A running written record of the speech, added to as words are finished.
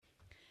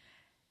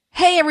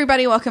Hey,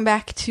 everybody. Welcome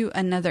back to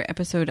another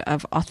episode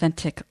of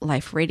Authentic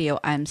Life Radio.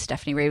 I'm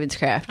Stephanie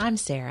Ravenscraft. I'm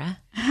Sarah.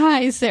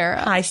 Hi,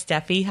 Sarah. Hi,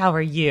 Steffi. How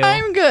are you?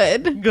 I'm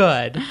good.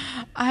 Good.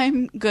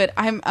 I'm good.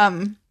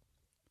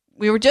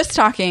 We were just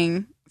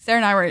talking,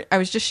 Sarah and I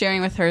was just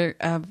sharing with her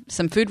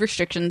some food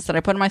restrictions that I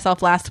put on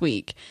myself last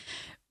week.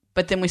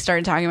 But then we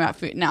started talking about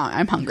food. Now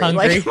I'm hungry.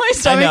 Like my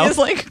stomach is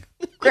like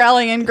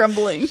growling and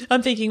grumbling.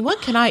 I'm thinking,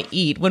 what can I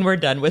eat when we're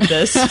done with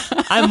this?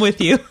 I'm with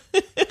you.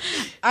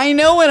 I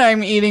know what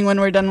I'm eating when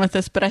we're done with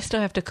this, but I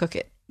still have to cook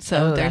it.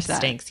 So there's that.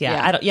 Stinks.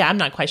 Yeah. I'm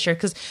not quite sure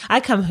because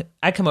I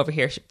come over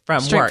here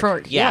from straight work. For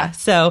work. Yeah.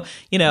 So,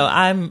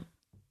 I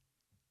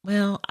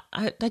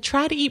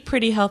try to eat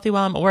pretty healthy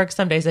while I'm at work.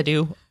 Some days I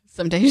do.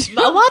 Some days. A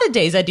lot of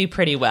days I do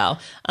pretty well.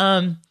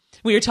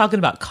 We were talking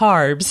about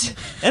carbs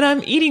and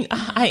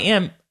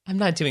I'm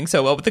not doing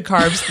so well with the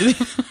carbs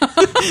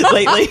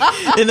lately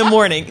in the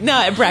morning. No,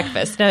 at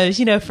breakfast.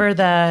 No,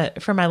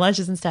 for my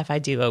lunches and stuff, I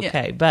do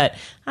okay. Yeah. But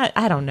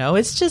I don't know.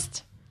 It's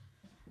just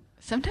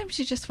sometimes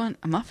you just want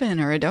a muffin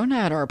or a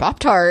donut or a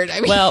Pop-Tart.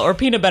 Or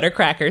peanut butter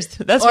crackers.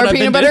 That's what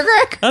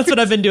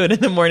I've been doing in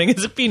the morning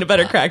is peanut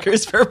butter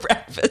crackers for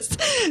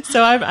breakfast.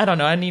 So I don't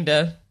know. I need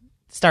to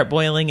start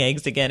boiling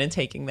eggs again and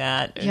taking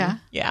that. And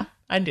yeah,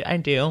 I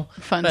do.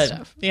 Fun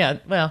stuff. Yeah,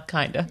 well,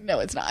 kind of. No,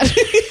 it's not.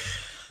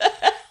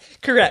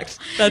 Correct.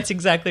 That's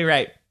exactly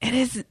right.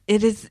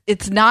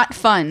 It's not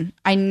fun.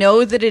 I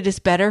know that it is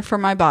better for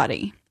my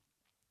body.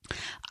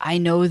 I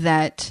know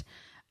that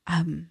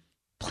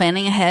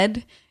planning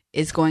ahead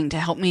is going to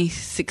help me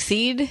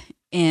succeed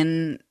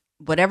in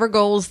whatever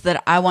goals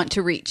that I want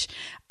to reach.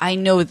 I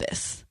know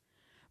this.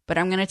 But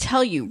I'm going to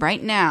tell you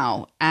right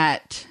now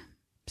at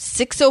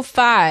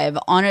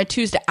 6:05 on a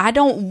Tuesday, I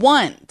don't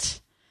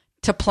want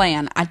to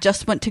plan. I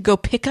just want to go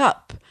pick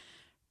up.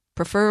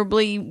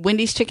 Preferably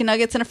Wendy's chicken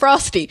nuggets and a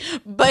Frosty.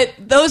 But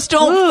those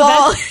don't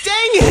fall.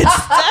 Dang it,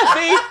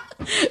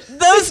 Steffi.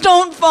 Those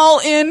don't fall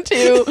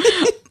into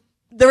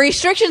the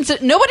restrictions.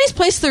 Nobody's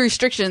placed the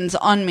restrictions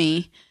on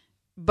me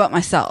but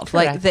myself.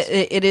 Correct. Like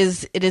it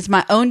is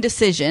my own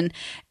decision.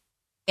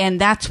 And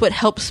that's what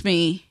helps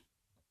me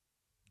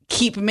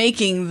keep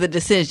making the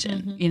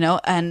decision,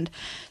 And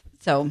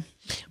so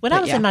when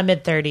I was in my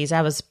mid-30s,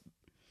 I was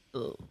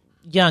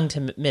young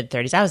to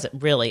mid-30s. I was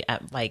really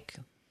at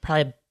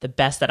probably the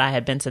best that I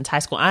had been since high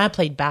school. I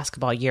played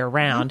basketball year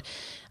round.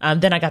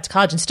 Then I got to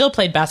college and still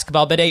played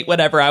basketball, but ate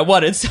whatever I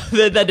wanted. So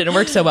that didn't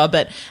work so well.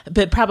 But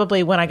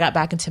probably when I got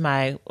back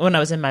when I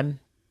was in my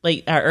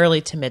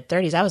early to mid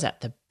 30s, I was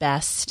at the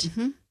best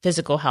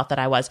physical health that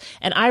I was.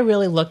 And I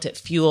really looked at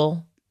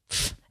food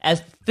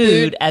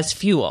as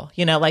fuel,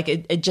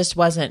 it just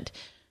wasn't,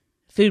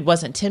 food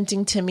wasn't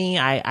tempting to me.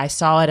 I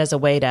saw it as a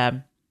way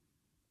to,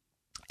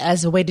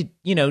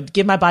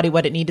 give my body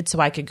what it needed so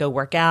I could go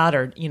work out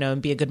or,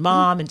 and be a good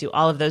mom and do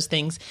all of those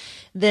things.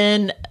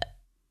 Then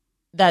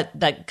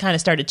that kind of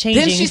started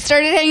changing. Then she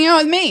started hanging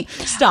out with me.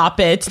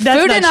 Stop it.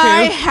 That's Food not and true.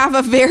 I have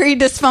a very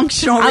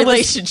dysfunctional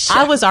relationship.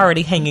 I was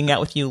already hanging out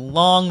with you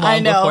long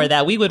before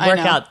that. We would work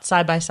out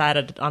side by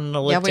side on an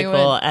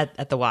elliptical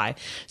at the Y.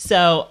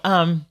 So,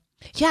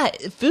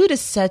 food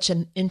is such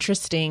an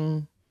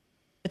interesting,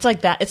 it's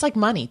like that. It's like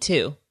money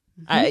too.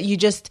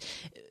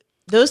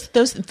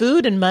 Those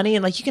food and money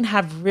and you can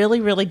have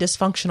really, really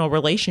dysfunctional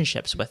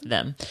relationships with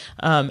them.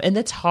 And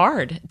it's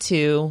hard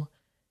to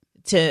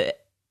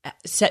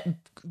set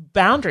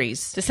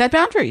boundaries. To set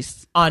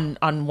boundaries. On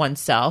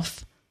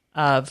oneself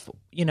of,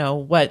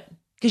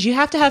 because you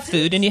have to have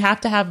food and you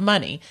have to have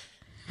money.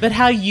 But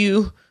how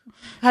you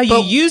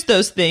use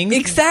those things.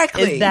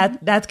 Exactly.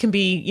 That can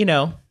be,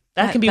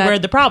 that can be where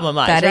the problem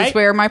lies, That right? is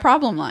where my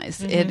problem lies.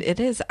 Mm-hmm. It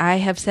is. I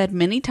have said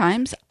many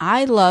times,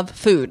 I love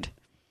food.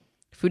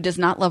 Food does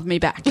not love me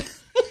back.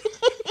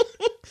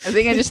 I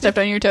think I just stepped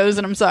on your toes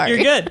and I'm sorry.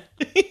 You're good.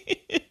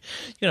 You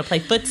going to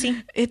play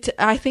footsie?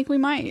 I think we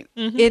might.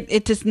 Mm-hmm.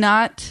 It does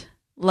not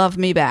love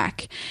me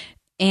back.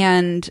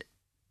 And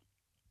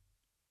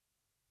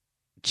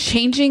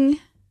changing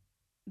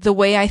the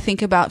way I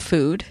think about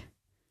food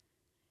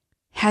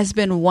has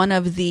been one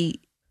of the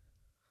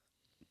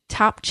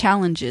top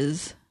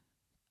challenges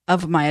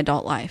of my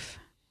adult life.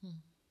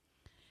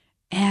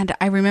 And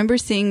I remember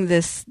seeing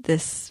this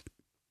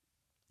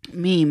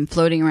meme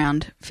floating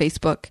around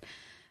Facebook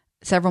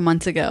several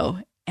months ago,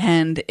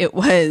 and it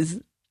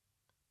was,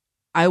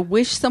 I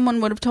wish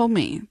someone would have told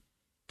me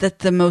that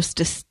the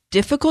most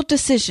difficult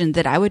decision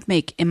that I would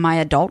make in my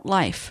adult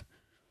life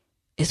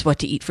is what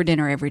to eat for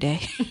dinner every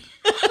day.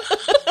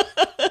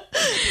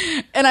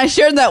 And I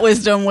shared that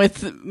wisdom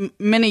with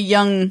many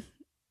young,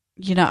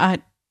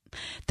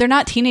 they're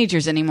not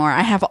teenagers anymore.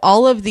 I have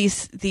all of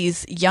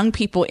these young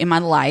people in my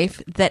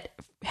life that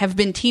have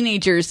been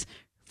teenagers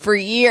for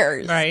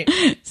years. Right.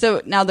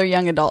 So now they're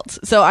young adults.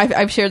 So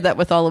I've shared that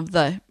with all of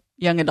the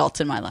young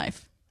adults in my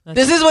life.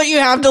 This is what you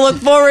have to look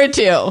forward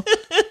to.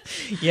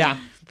 Yeah,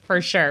 for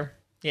sure.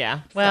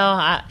 Yeah.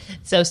 Well,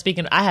 so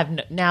speaking, I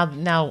have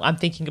now I'm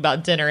thinking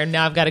about dinner and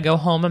now I've got to go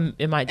home and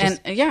it might just.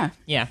 And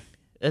yeah.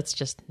 It's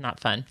just not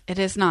fun. It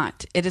is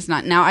not.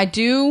 Now I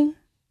do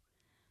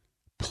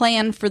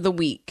plan for the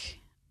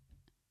week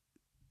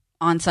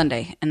on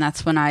Sunday, and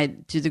that's when I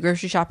do the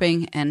grocery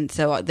shopping. And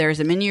so there's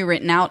a menu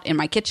written out in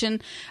my kitchen.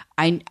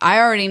 I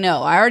already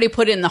know. I already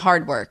put in the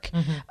hard work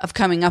of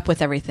coming up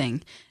with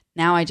everything.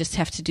 Now I just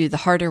have to do the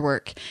harder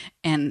work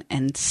and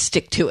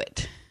stick to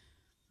it.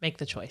 Make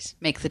the choice.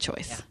 Make the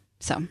choice. Yeah.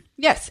 So,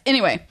 yes.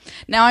 Anyway,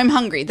 now I'm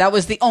hungry. That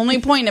was the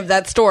only point of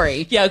that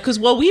story. Yeah, because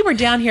we were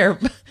down here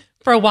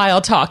for a while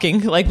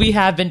talking, like we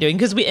have been doing,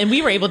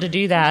 we were able to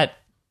do that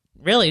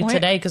really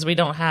today because we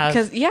don't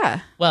have.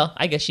 Well,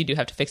 I guess you do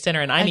have to fix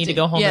dinner, and I need to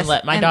go home and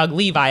let my dog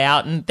Levi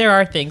out, and there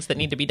are things that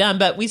need to be done,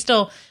 but we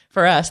still.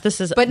 For us, this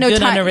is but no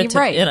good time,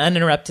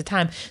 uninterrupted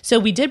time. So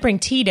we did bring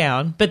tea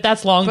down, but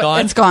that's long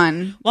gone. It's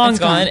gone. Long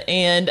gone.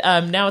 And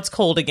now it's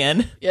cold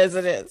again. Yes,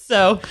 it is.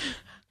 So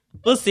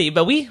we'll see.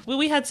 But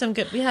we had some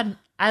good.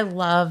 I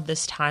love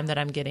this time that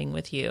I'm getting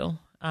with you.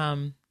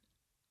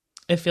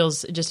 It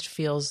just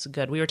feels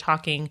good. We were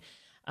talking,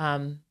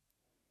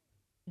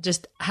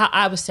 just how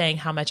I was saying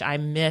how much I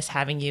miss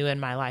having you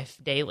in my life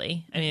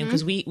daily. I mean,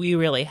 because we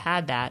really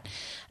had that,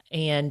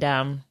 and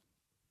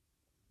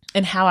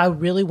how I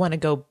really want to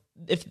go.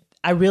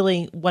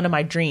 One of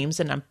my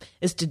dreams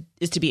is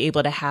to be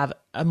able to have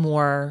a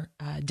more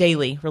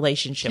daily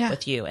relationship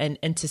with you,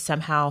 and to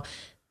somehow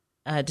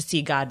to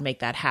see God make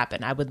that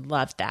happen. I would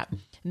love that.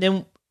 And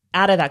then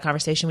out of that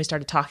conversation, we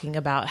started talking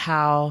about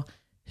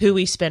who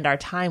we spend our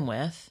time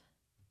with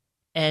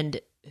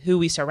and who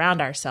we surround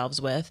ourselves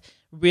with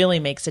really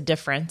makes a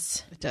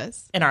difference. It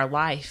does in our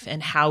life,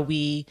 and how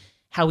we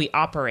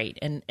operate,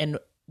 and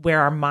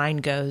where our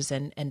mind goes,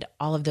 and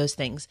all of those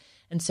things.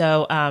 And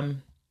so,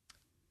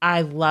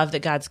 I love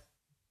that God's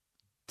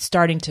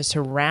starting to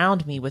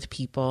surround me with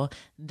people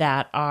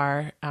that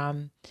are, I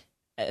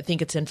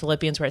think it's in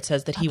Philippians where it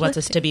says that he wants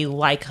us to be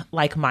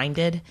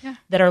like-minded,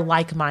 that are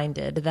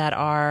like-minded, that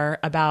are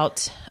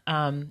about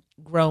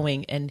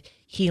growing and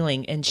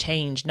healing and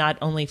change, not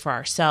only for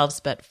ourselves,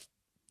 but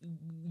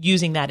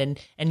using that and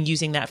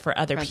using that for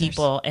other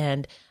people.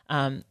 And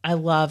I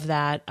love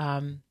that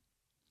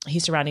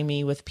he's surrounding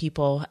me with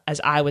people, as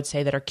I would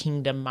say, that are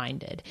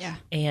kingdom-minded. Yeah.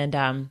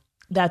 And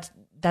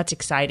that's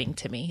exciting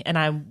to me, and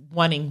I'm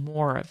wanting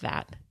more of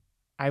that.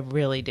 I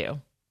really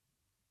do.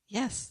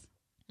 Yes.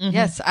 Mm-hmm.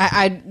 Yes.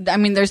 I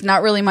mean, there's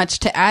not really much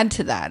to add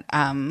to that.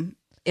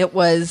 It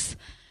was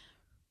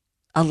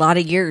a lot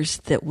of years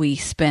that we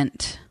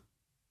spent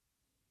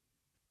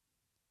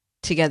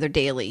together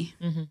daily,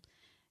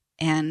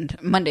 and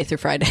Monday through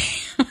Friday.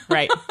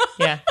 Right.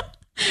 Yeah.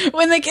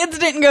 When the kids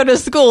didn't go to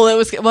school, it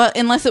was, well,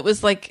 unless it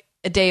was like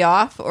a day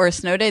off or a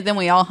snow day, then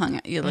we all hung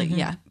out.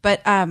 Yeah.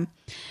 But,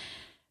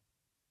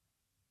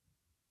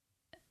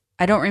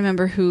 I don't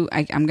remember who,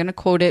 I'm going to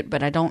quote it,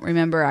 but I don't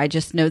remember. I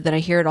just know that I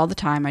hear it all the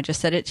time. I just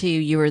said it to you.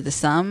 You are the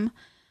sum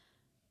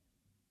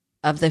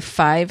of the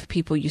 5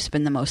 people you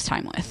spend the most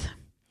time with.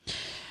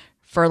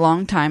 For a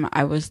long time,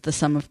 I was the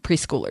sum of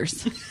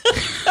preschoolers.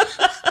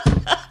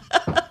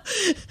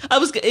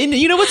 And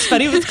you know what's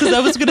funny? Because I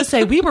was going to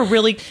say,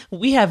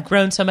 we have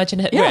grown so much.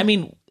 I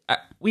mean,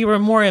 we were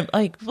more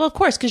like, well, of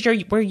course, because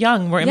we're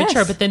young, we're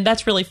immature. But then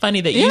that's really funny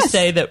that you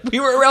say that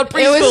we were around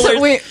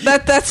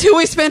preschoolers. That's who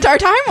we spent our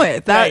time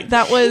with.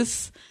 That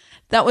was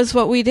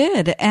what we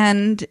did,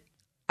 and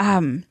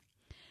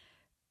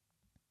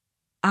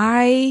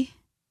I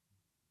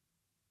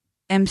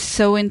am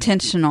so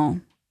intentional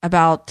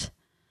about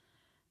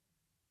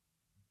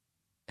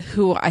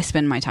who I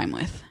spend my time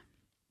with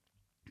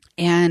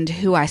and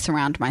who I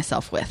surround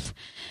myself with.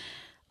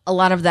 A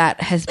lot of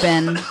that has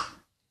been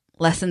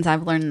lessons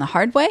I've learned the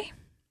hard way,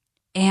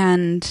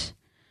 and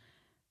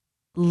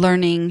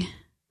learning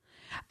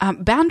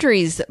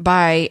Boundaries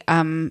by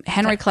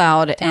Henry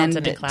Cloud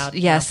and Cloud.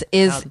 Yes,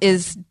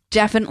 is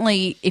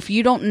definitely, if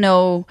you don't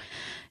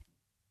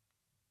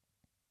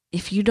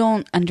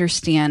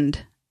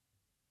understand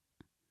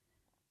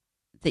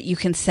that you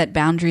can set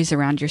boundaries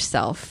around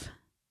yourself,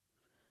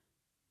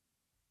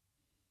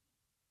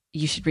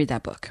 you should read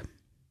that book.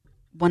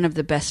 One of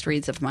the best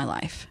reads of my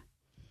life.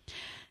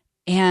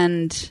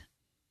 And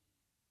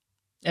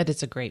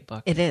it's a great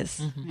book. It is.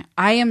 Mm-hmm.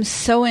 I am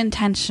so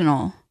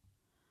intentional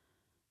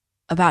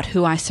about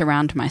who I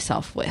surround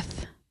myself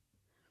with.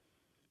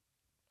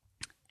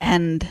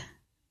 And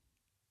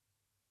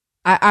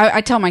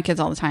I tell my kids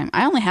all the time,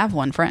 I only have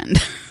one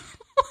friend.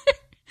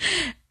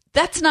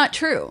 That's not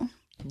true.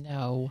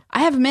 No.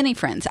 I have many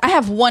friends. I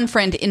have one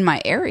friend in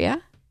my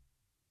area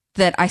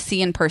that I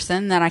see in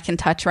person that I can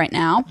touch right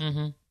now.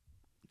 Mm-hmm.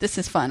 This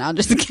is fun. I'll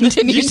just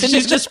continue to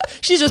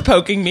she's just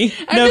poking me.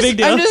 Big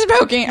deal.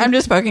 I'm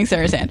just poking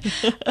Sarah's hand.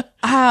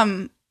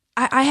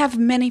 I have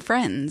many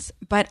friends,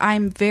 but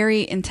I'm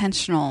very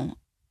intentional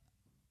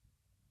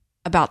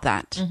about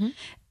that. Mm-hmm.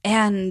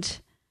 And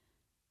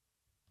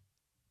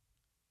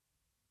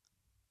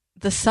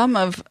the sum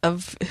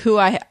of who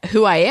I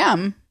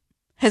am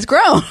has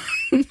grown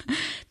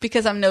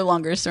because I'm no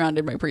longer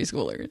surrounded by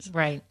preschoolers.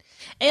 Right.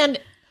 And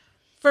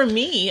for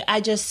me,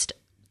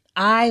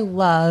 I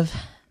love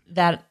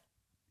that,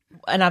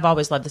 and I've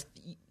always loved this.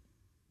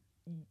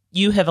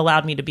 you have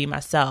allowed me to be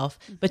myself,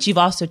 but you've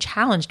also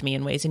challenged me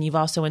in ways, and you've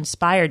also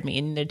inspired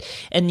me,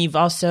 and you've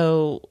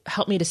also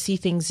helped me to see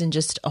things in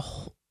just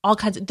all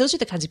kinds of, those are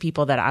the kinds of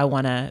people that I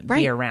want to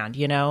be around,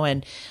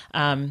 and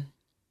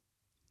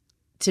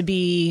to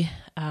be,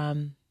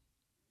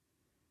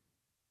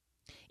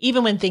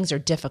 even when things are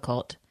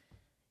difficult,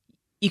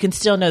 you can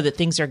still know that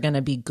things are going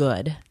to be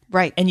good.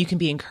 Right. And you can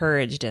be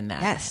encouraged in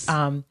that. Yes.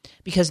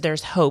 Because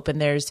there's hope,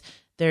 and there's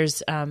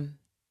a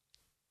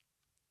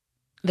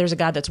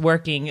God that's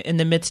working in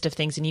the midst of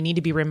things, and you need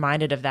to be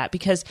reminded of that,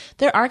 because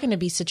there are going to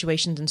be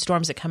situations and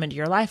storms that come into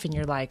your life, and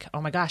you're like,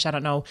 oh my gosh, I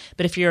don't know.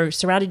 But if you're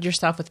surrounded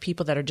yourself with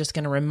people that are just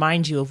going to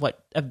remind you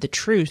of the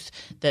truth,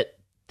 that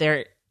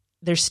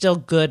there's still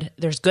good,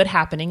 there's good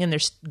happening, and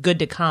there's good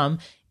to come.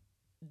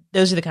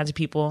 Those are the kinds of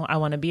people I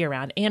want to be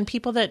around, and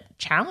people that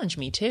challenge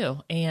me too.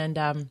 And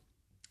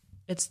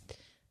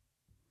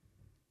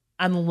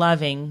I'm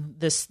loving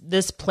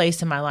this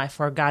place in my life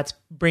where God's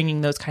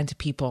bringing those kinds of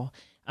people,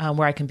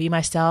 where I can be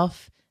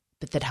myself,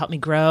 but that help me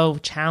grow,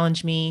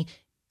 challenge me,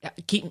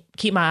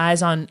 keep my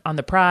eyes on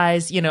the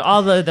prize,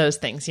 all of those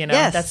things,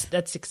 Yes.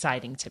 That's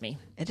exciting to me.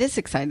 It is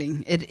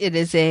exciting. It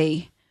is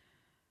a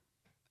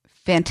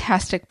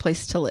fantastic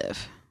place to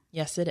live.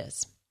 Yes, it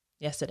is.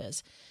 Yes, it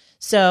is.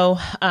 So,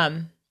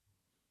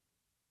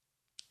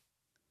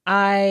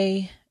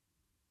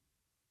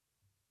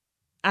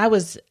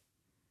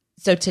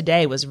 so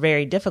today was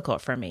very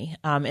difficult for me,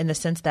 in the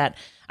sense that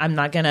I'm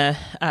not going to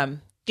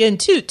get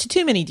into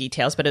too many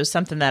details, but it was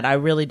something that I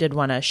really did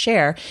want to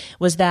share,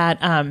 was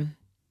that,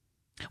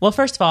 well,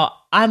 first of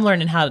all, I'm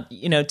learning how,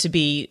 to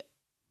be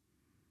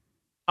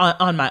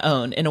on my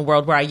own in a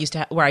world where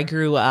I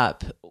grew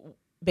up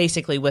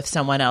basically with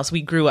someone else.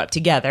 We grew up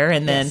together,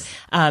 and then, Yes.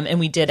 And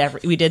we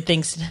did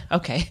things.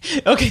 Okay,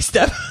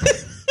 Steph.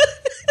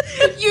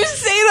 You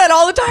say that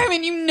all the time,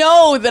 and you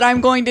know that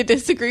I'm going to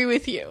disagree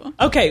with you.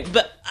 Okay,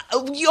 but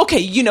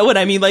you know what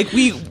I mean. Like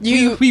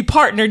we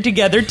partnered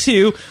together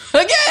too.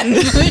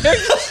 Again.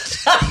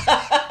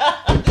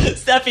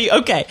 Steffi,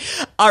 okay,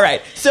 all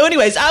right. So,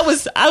 anyways, I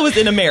was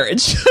in a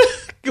marriage.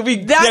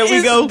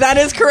 That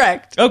is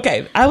correct.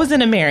 Okay, I was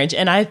in a marriage,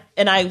 and I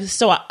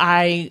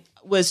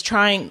was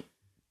trying.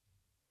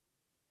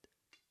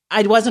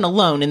 I wasn't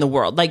alone in the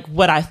world, like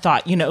what I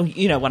thought. You know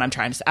what I'm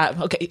trying to say.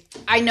 Okay,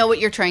 I know what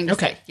you're trying to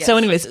say. Yes. So,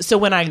 anyways,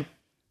 when I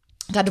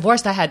got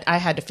divorced, I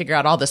had to figure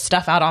out all this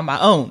stuff out on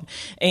my own,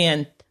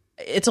 and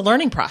it's a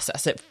learning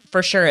process. It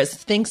for sure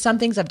is. Some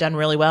things I've done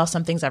really well,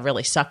 some things I've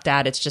really sucked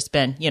at. It's just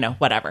been,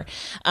 whatever.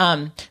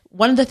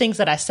 One of the things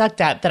that I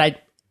sucked at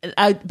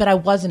but I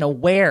wasn't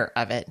aware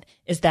of it,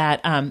 is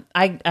that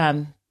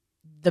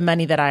the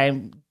money that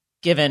I'm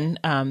given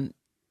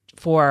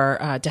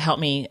for to help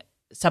me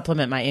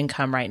supplement my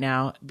income right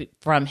now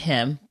from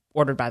him,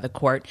 ordered by the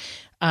court,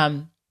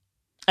 I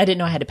didn't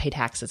know I had to pay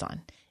taxes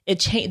on.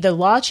 The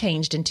law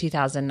changed in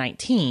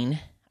 2019.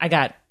 I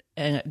got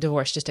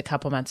divorced just a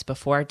couple months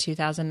before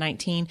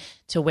 2019,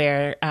 to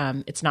where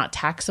it's not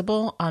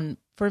taxable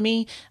for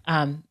me,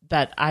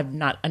 but I'm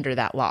not under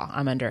that law.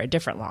 I'm under a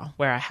different law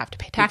where I have to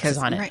pay taxes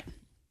on it. Right.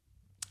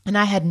 And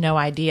I had no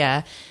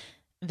idea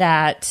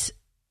that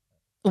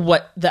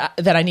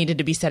that I needed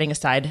to be setting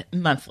aside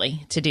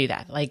monthly to do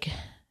that. Like,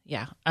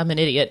 yeah, I'm an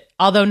idiot.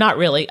 Although not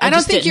really. I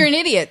don't think you're an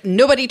idiot.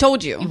 Nobody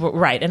told you.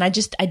 Right. And I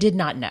did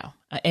not know.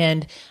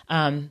 And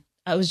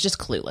I was just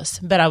clueless.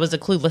 But I was a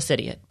clueless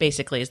idiot,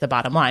 basically, is the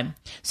bottom line.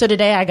 So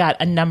today I got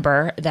a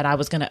number that I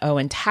was going to owe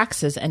in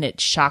taxes, and it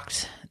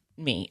shocked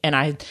me. And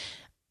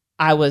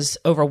I was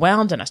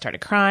overwhelmed, and I started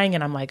crying,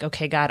 and I'm like,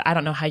 okay, God, I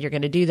don't know how you're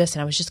going to do this.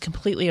 And I was just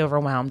completely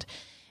overwhelmed.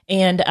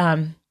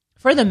 And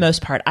for the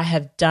most part, I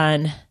have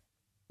done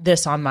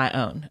this on my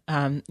own.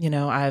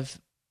 I've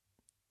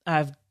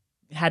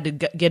had to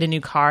get a new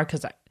car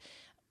because I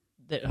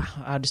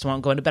just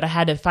won't go into, but I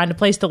had to find a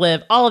place to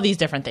live, all of these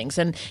different things.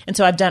 And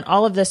so I've done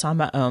all of this on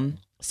my own.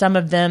 Some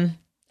of them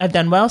I've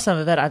done well, some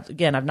of it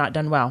I've not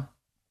done well.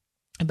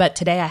 But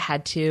today I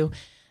had to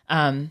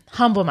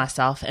humble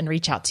myself and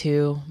reach out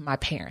to my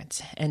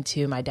parents and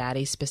to my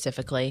daddy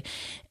specifically,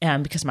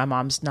 because my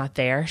mom's not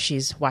there.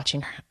 She's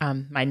watching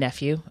my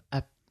nephew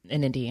up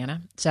in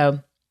Indiana. So,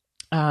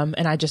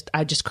 and I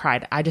just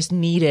cried. I just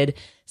needed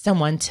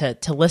someone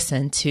to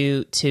listen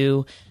to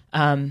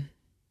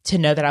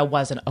know that I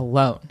wasn't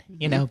alone,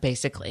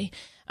 basically.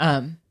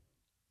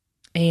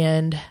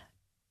 And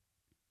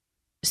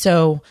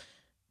so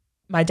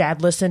my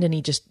dad listened, and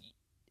he just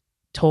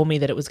told me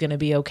that it was going to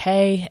be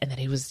okay, and that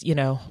he was,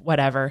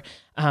 whatever.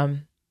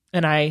 And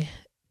I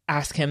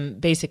asked him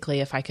basically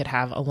if I could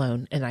have a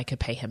loan and I could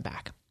pay him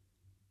back.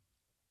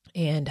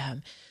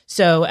 And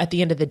so at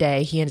the end of the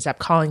day, he ends up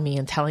calling me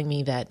and telling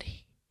me that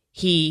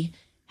he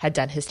had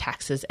done his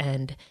taxes,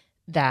 and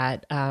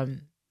that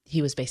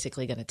he was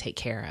basically going to take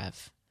care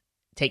of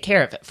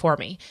it for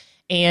me.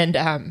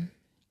 And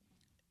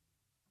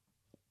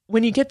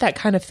when you get that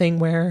kind of thing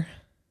where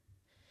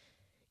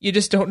you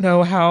just don't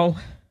know how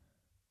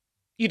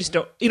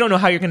you don't know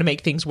how you're going to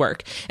make things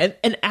work.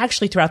 And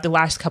actually throughout the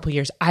last couple of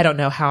years, I don't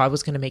know how I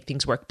was going to make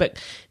things work,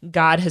 but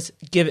God has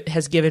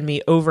given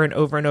me over and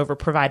over and over,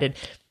 provided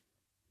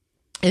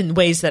in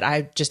ways that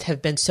I just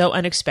have been so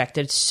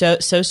unexpected, so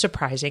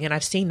surprising. And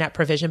I've seen that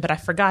provision, but I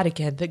forgot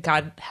again that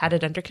God had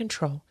it under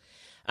control.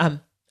 I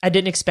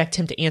didn't expect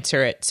him to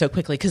answer it so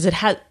quickly, because it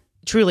had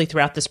truly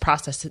throughout this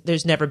process,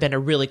 there's never been a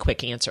really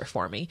quick answer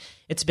for me.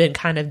 It's been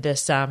kind of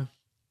this,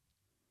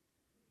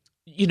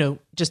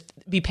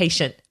 just be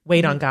patient,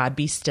 wait on God,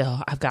 be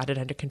still. I've got it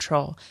under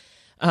control.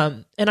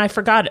 And I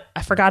forgot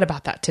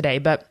about that today,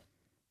 but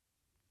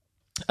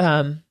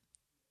my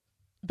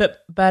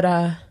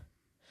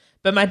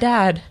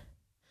dad,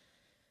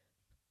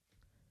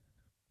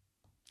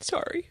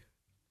 sorry.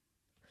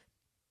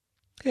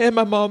 And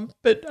my mom,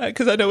 but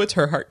because I know it's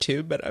her heart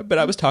too, but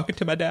I was talking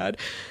to my dad.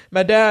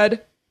 My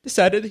dad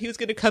decided that he was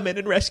going to come in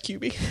and rescue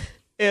me.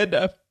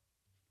 And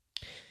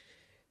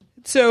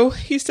so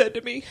he said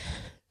to me,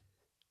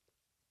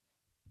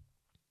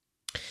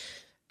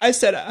 I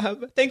said,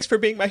 thanks for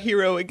being my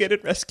hero again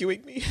and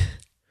rescuing me.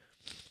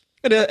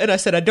 And I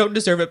said, I don't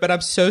deserve it, but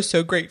I'm so,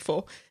 so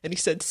grateful. And he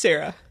said,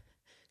 Sarah,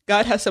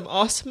 God has some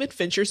awesome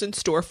adventures in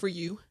store for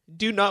you.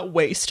 Do not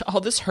waste all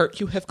this hurt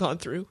you have gone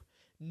through.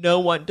 No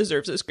one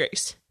deserves this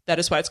grace. That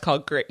is why it's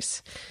called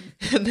grace.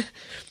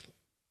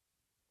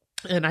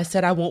 And I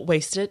said, I won't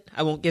waste it.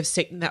 I won't give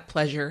Satan that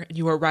pleasure. And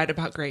you are right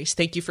about grace.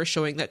 Thank you for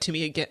showing that to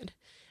me again.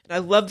 And I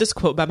love this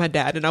quote by my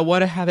dad, and I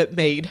want to have it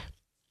made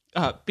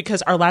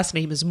because our last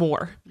name is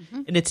Moore,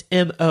 and it's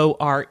More.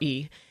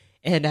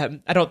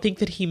 And I don't think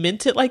that he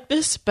meant it like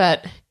this,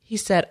 but he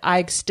said, I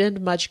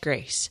extend much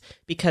grace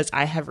because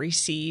I have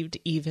received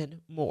even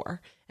more.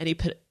 And he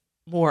put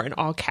more in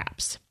all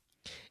caps.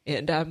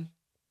 And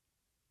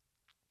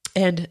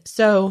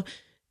so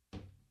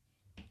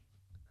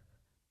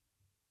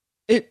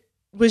it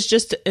was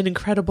just an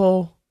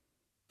incredible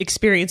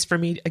experience for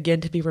me,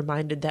 again, to be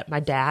reminded that my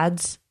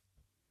dads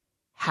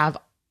have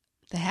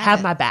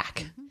my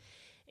back.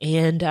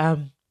 And,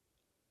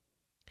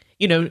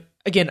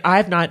 again,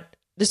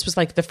 this was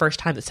like the first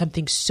time that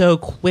something so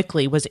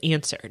quickly was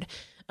answered.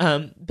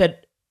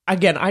 But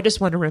again, I just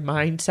want to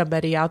remind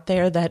somebody out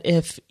there that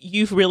if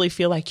you really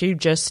feel like you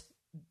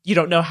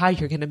don't know how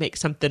you're going to make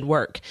something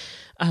work,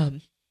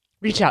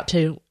 reach out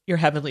to your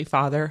Heavenly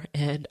Father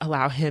and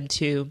allow him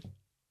to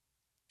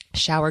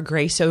shower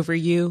grace over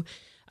you.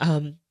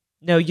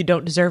 No, you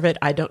don't deserve it.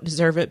 I don't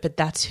deserve it, but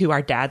that's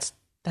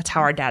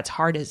how our dad's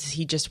heart is.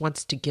 He just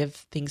wants to give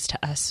things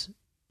to us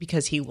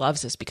because he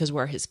loves us, because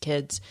we're his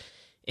kids.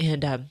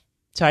 And,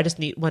 so I just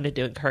wanted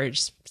to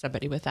encourage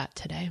somebody with that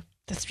today.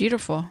 That's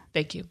beautiful.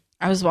 Thank you.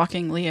 I was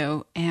walking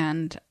Leo,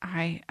 and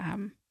a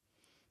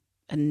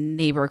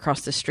neighbor across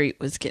the street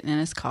was getting in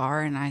his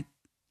car, and I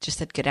just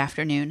said, good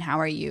afternoon, how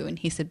are you? And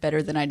he said,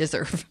 better than I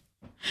deserve.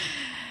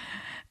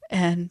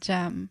 And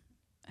I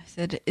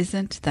said,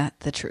 isn't that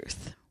the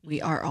truth? We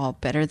are all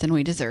better than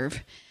we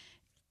deserve,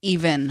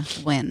 even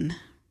when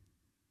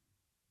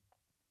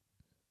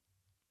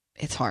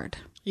it's hard.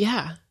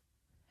 Yeah.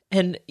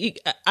 And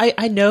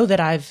I know that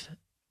I've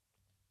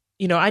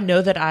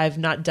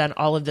not done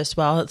all of this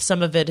well.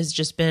 Some of it has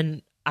just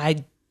been,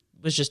 I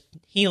was just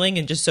healing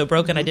and just so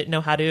broken. I didn't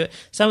know how to do it.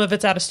 Some of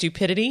it's out of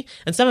stupidity,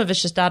 and some of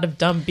it's just out of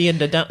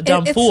being a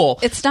dumb fool.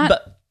 It's not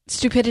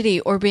stupidity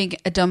or being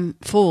a dumb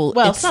fool.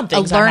 Well, it's some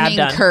things a learning I have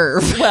done.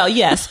 curve. Well,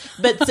 yes,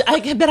 but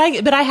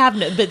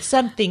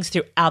some things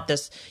throughout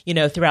this,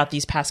 throughout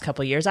these past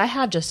couple of years, I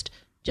have just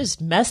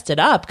messed it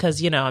up because,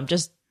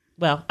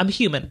 I'm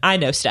human. I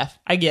know stuff.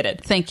 I get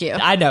it. Thank you.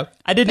 I know.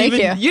 You didn't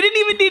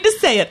even need to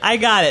say it. I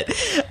got it.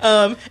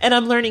 And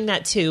I'm learning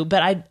that too,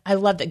 but I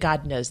love that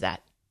God knows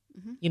that.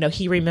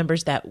 He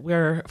remembers that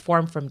we're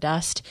formed from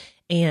dust,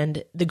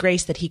 and the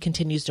grace that he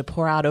continues to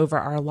pour out over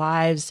our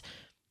lives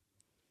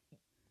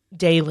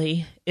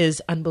daily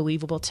is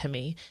unbelievable to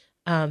me.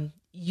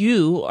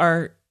 You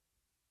are,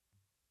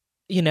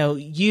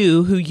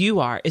 who you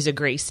are is a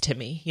grace to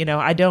me.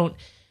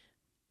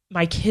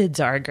 My kids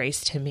are a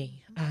grace to me.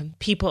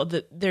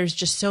 There's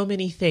just so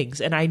many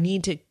things, and I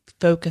need to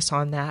focus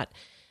on that.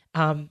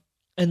 And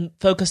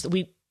focus,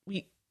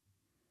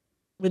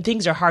 when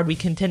things are hard, we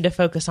can tend to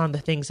focus on the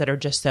things that are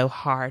just so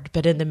hard.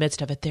 But in the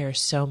midst of it, there is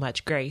so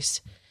much grace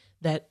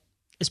that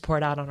is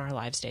poured out on our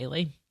lives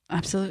daily.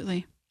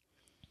 Absolutely.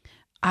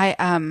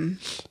 I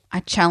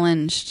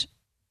challenged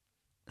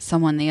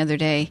someone the other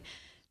day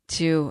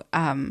to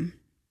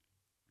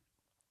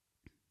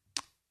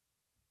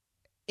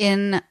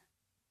in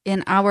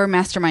our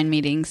mastermind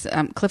meetings,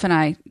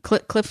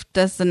 Cliff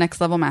does the Next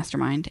Level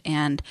Mastermind,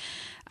 and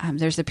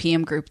there's a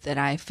PM group that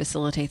I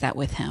facilitate that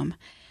with him.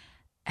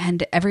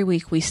 And every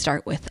week we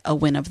start with a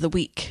win of the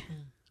week.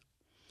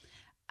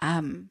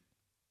 And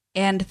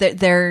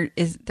there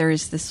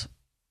is this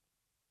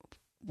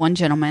one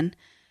gentleman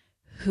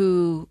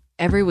who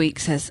every week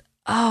says,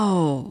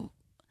 "Oh,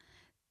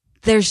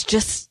 there's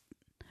just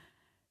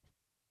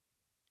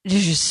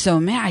so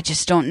many. I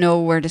just don't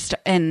know where to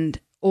start." And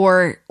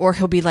or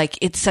he'll be like,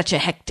 "It's such a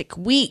hectic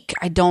week.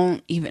 I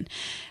don't even."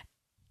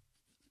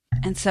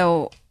 And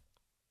so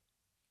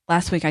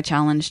last week I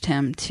challenged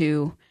him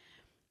to,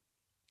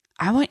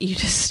 I want you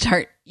to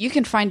start, you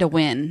can find a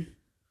win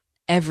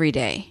every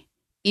day,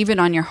 even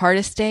on your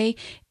hardest day,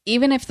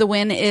 even if the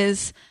win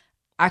is,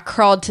 I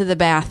crawled to the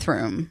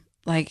bathroom.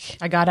 Like,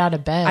 I got out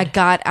of bed.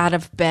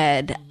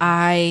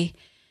 I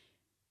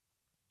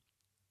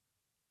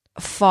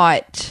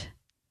fought,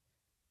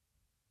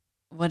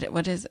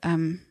 what is,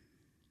 hand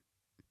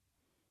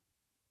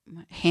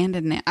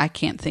in it. I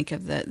can't think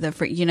of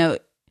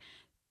the,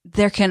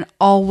 there can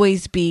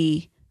always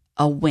be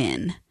a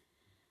win.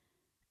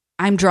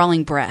 I'm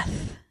drawing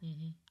breath.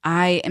 Mm-hmm.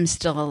 I am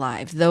still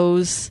alive.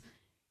 Those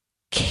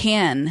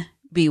can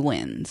be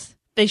wins.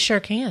 They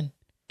sure can.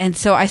 And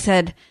so I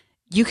said,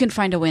 you can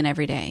find a win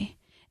every day.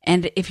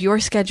 And if your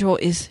schedule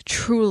is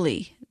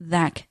truly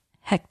that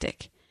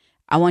hectic,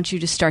 I want you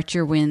to start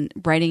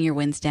writing your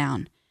wins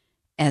down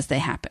as they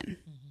happen.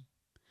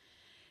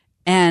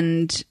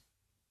 Mm-hmm.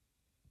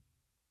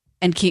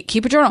 And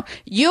keep a journal.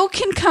 You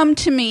can come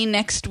to me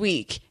next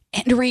week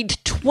and read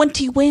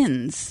 20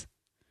 wins.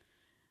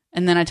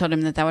 And then I told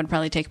him that would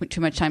probably take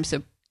too much time.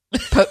 So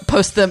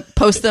post them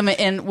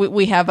in.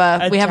 We have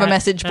a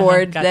message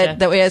board gotcha.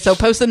 that we have. So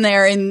post them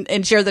there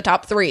and share the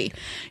top 3.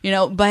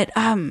 But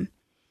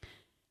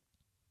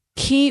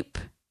keep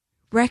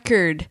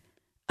record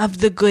of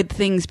the good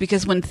things,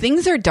 because when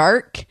things are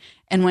dark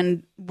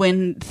and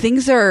when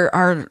things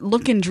are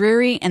looking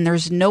dreary and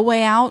there's no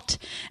way out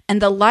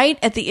and the light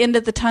at the end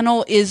of the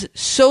tunnel is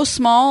so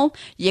small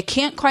you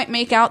can't quite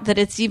make out that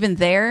it's even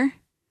there,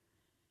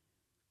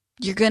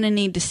 you're going to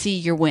need to see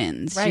your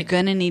wins. Right. You're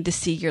going to need to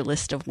see your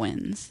list of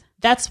wins.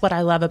 That's what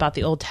I love about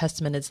the Old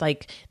Testament. It's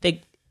like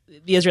the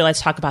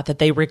Israelites talk about that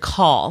they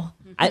recall.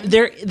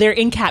 Mm-hmm. They're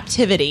in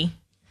captivity.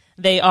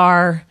 They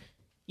are,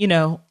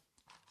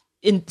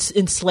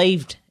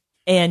 enslaved.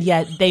 And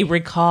yet they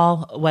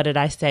recall, what did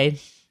I say?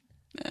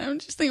 I'm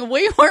just thinking,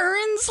 we were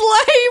in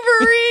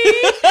slavery,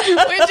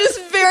 which is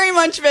very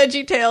much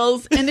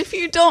VeggieTales. And if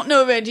you don't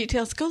know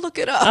VeggieTales, go look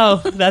it up. Oh,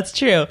 that's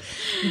true.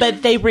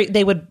 But they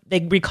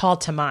recall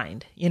to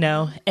mind,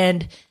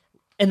 and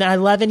I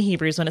love in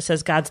Hebrews when it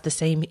says God's the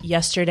same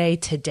yesterday,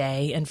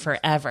 today, and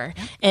forever.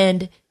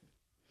 And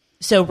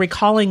so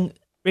recalling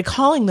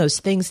those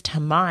things to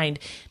mind,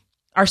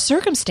 our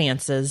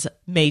circumstances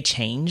may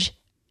change.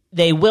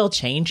 They will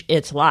change.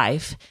 It's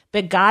life,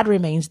 but God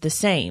remains the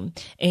same.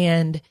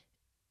 And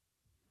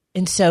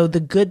so the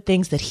good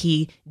things that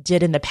he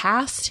did in the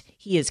past,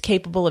 he is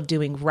capable of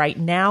doing right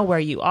now where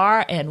you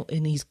are, and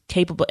he's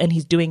capable, and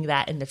he's doing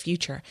that in the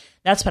future.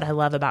 That's what I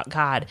love about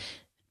God.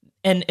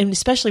 And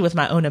especially with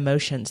my own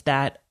emotions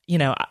that,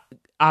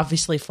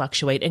 obviously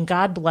fluctuate. And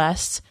God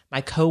bless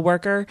my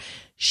coworker.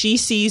 She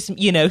sees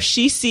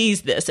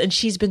this, and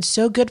she's been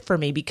so good for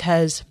me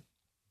because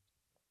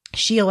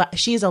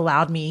she's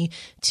allowed me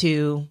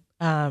to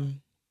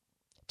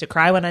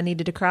cry when I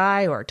needed to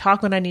cry, or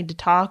talk when I need to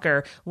talk,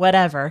 or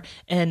whatever.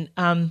 And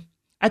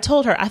I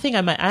told her, I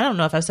don't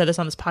know if I've said this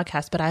on this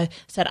podcast, but I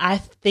said, I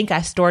think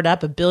I stored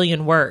up 1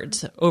 billion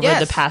words over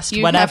the past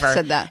whatever. Have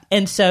said that.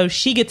 And so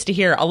she gets to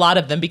hear a lot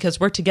of them because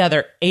we're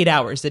together 8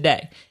 hours a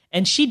day.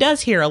 And she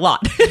does hear a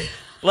lot.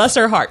 Bless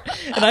her heart.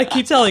 And I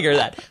keep telling her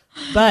that.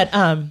 But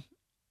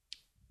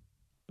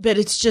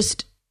it's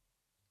just,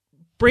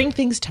 bring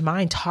things to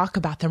mind, talk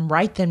about them,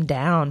 write them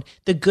down,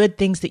 the good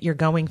things that you're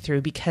going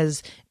through,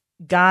 because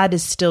God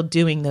is still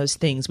doing those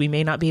things. We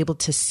may not be able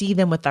to see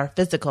them with our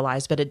physical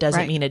eyes, but it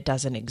doesn't mean it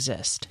doesn't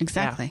exist.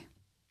 Exactly.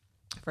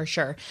 Yeah, for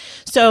sure.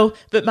 So,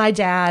 but my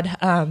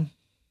dad,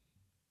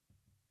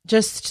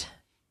 just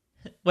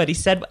what he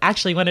said,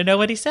 actually want to know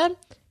what he said?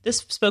 This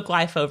spoke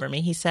life over me.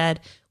 He said,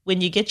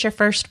 when you get your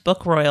first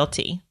book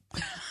royalty,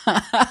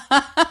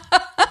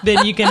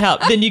 then you can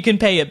help, then you can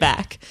pay it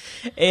back.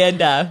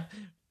 And,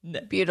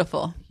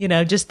 beautiful.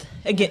 Just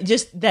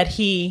that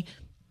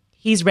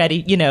he's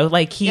ready,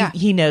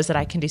 he knows that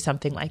I can do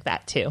something like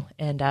that too.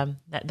 And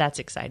that's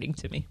exciting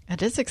to me.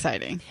 It is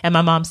exciting. And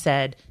my mom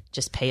said,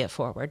 just pay it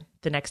forward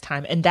the next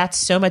time. And that's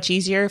so much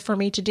easier for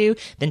me to do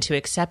than to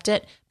accept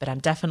it. But I'm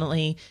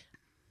definitely,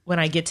 when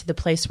I get to the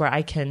place where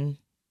I can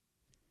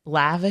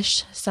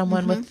lavish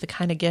someone with the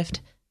kind of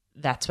gift,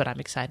 that's what I'm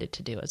excited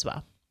to do as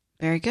well.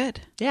 Very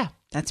good. Yeah.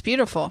 That's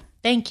beautiful.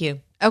 Thank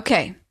you.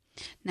 Okay.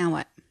 Now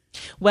what?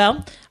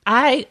 Well,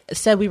 I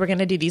said we were going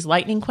to do these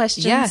lightning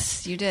questions.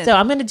 Yes, you did. So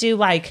I'm going to do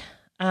like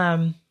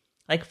 5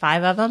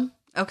 of them.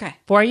 Okay.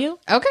 For you.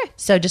 Okay.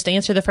 So just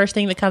answer the first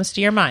thing that comes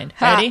to your mind.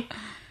 Ready?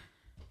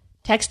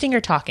 Texting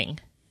or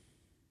talking?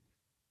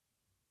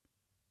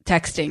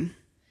 Texting.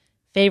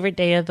 Favorite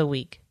day of the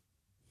week?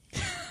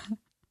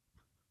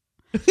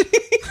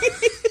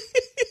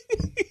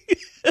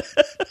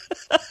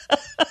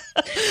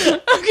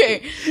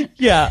 Okay.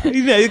 Yeah.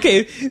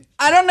 Okay.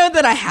 I don't know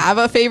that I have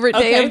a favorite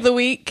day of the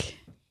week,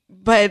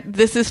 but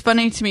this is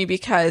funny to me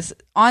because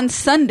on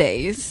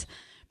Sundays,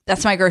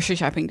 that's my grocery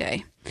shopping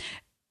day.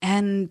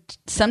 And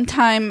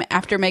sometime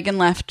after Megan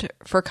left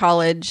for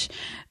college,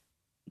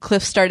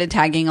 Cliff started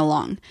tagging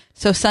along.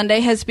 So Sunday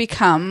has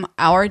become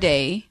our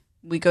day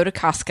we go to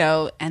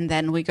Costco, and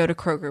then we go to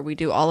Kroger. We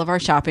do all of our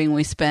shopping.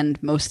 We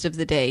spend most of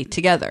the day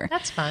together.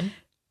 That's fun.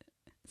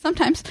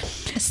 Sometimes.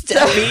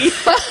 Steffi.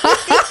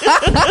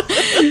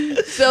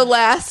 So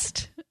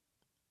last,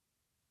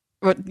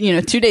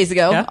 2 days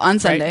ago on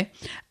Sunday,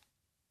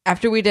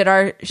 after we did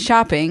our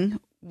shopping,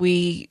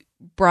 we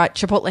brought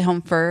Chipotle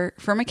home for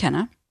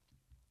McKenna.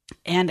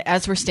 And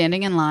as we're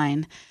standing in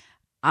line,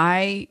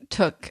 I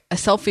took a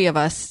selfie of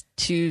us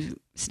to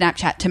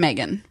Snapchat to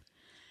Megan.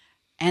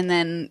 And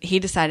then he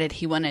decided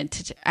he wanted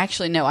to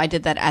actually, no, I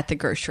did that at the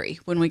grocery.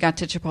 When we got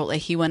to Chipotle,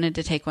 he wanted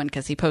to take one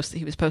because he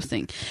was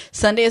posting.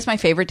 Sunday is my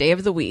favorite day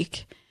of the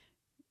week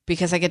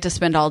because I get to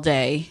spend all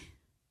day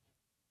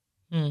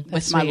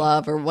with my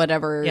love or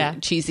whatever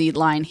cheesy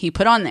line he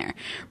put on there.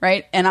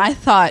 Right. And I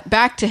thought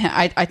back to him.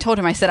 I told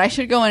him, I said, I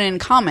should go in and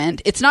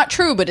comment. It's not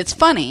true, but it's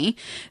funny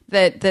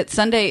that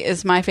Sunday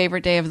is my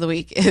favorite day of the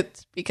week.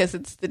 It's because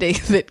it's the day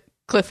that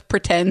Cliff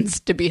pretends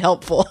to be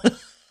helpful.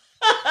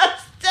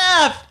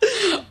 Steph!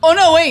 Oh,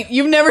 no, wait.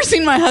 You've never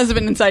seen my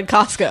husband inside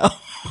Costco.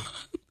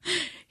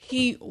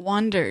 He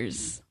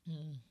wanders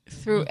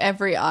through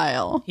every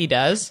aisle. He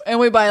does? And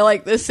we buy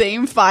like the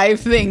same 5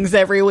 things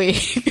every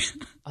week.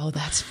 Oh,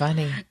 that's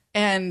funny.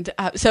 And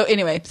so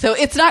anyway, so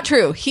it's not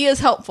true. He is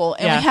helpful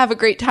and we have a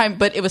great time,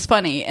 but it was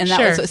funny. And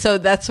that was, so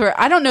that's where,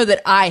 I don't know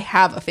that I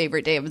have a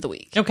favorite day of the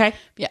week. Okay.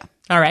 Yeah.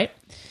 All right.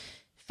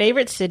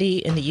 Favorite city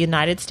in the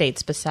United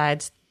States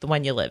besides the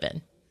one you live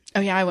in? Oh,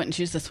 yeah, I wouldn't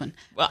choose this one.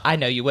 Well, I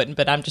know you wouldn't,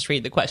 but I'm just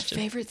reading the question.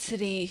 Favorite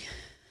city,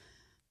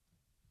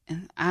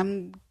 and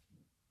I'm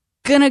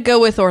going to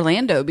go with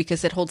Orlando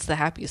because it holds the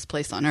happiest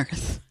place on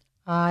earth.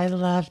 I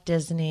love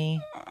Disney.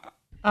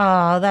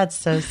 Oh, that's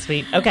so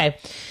sweet. Okay.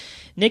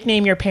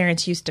 Nickname your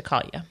parents used to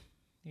call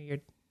you.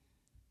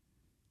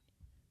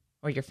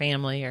 Or your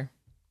family or...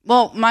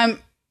 Well, my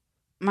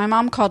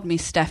mom called me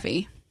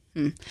Steffi,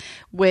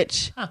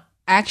 which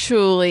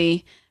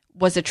actually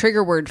was a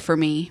trigger word for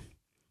me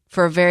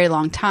for a very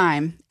long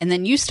time. And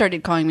then you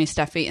started calling me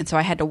Steffi, and so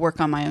I had to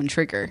work on my own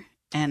trigger.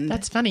 And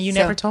that's funny. You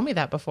never told me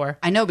that before.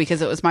 I know,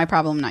 because it was my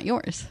problem, not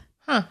yours.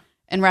 Huh.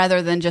 And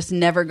rather than just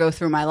never go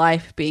through my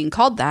life being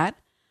called that,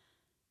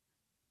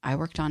 I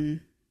worked on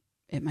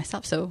it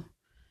myself. So,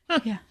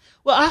 yeah.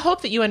 Well, I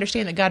hope that you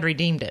understand that God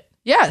redeemed it.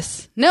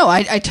 Yes. No,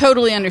 I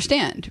totally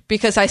understand,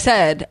 because I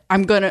said,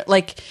 I'm going to,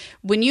 like,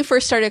 when you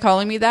first started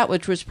calling me that,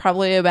 which was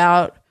probably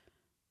about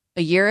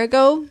a year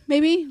ago,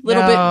 maybe a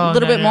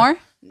little bit more.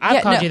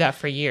 I've called you that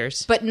for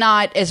years, but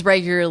not as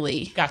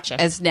regularly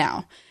as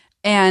now.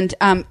 And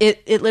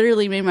it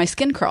literally made my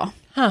skin crawl.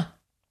 Huh.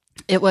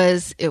 It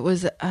was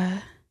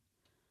a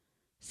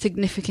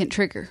significant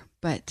trigger,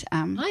 but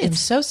I am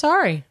so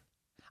sorry.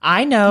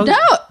 I know. No,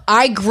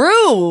 I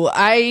grew.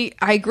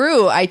 I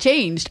grew. I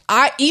changed.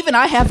 I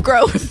have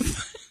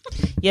growth.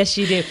 Yes,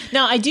 you do.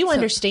 No, I do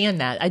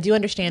understand that. I do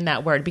understand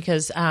that word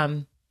because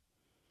the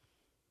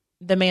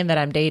man that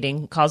I'm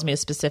dating calls me a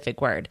specific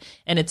word,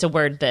 and it's a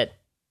word that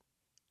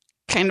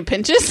kind of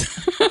pinches.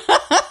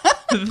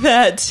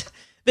 that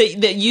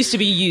used to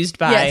be used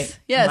by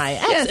my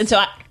ex, and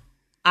so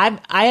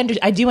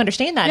I do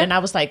understand that, and I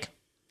was like,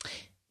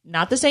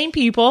 not the same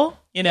people,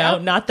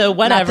 not the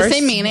whatever, not the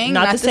same meaning,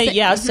 not the same.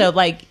 Yeah, so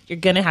like you're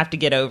gonna have to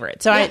get over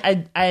it. So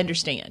I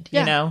understand,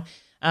 so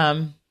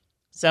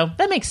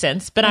that makes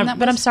sense. But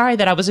I'm sorry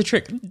that I was a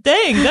trigger.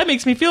 Dang, that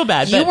makes me feel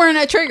bad. You weren't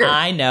a trigger.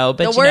 I know,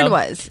 but the word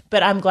was.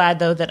 But I'm glad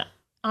though that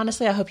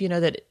honestly, I hope you know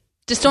that.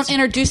 Just don't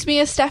introduce me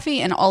as Steffi,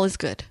 and all is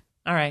good.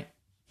 All right.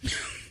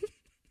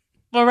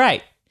 All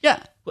right.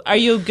 Yeah. Are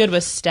you good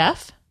with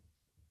Steph?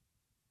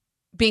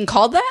 Being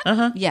called that?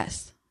 Uh-huh.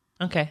 Yes.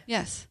 Okay.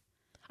 Yes.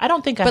 I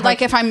don't think But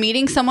like if I'm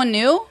meeting someone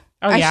new,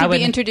 I should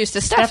be introduced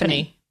to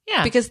Stephanie.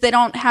 Yeah. Because they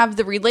don't have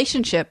the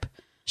relationship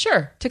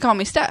to call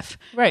me Steph.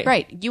 Right.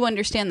 Right. You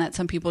understand that.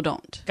 Some people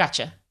don't.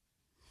 Gotcha.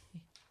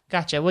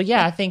 Well,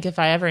 yeah, I think if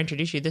I ever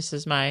introduce you, this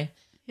is my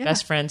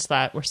best friend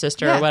or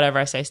sister or whatever,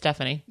 I say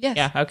Stephanie. Yes.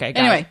 Yeah. Okay.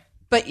 Anyway.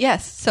 But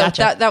yes, so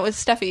that was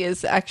Steffi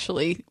is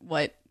actually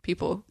what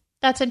people...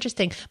 That's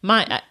interesting.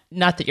 Not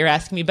that you're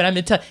asking me, but I'm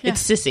going to tell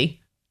it's Sissy.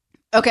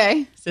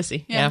 Okay.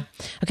 Sissy, yeah.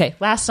 Okay,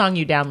 last song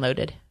you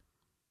downloaded.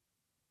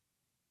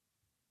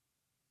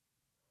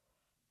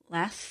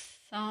 Last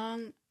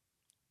song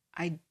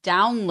I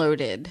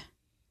downloaded.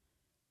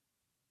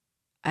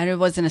 And it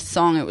wasn't a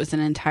song, it was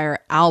an entire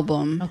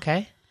album.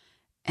 Okay.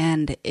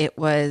 And it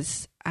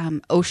was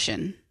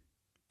Ocean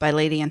by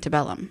Lady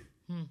Antebellum.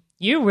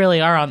 You really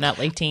are on that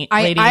Lady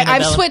Antebellum.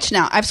 I've switched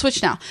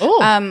now.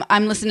 Oh,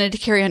 I'm listening to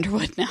Carrie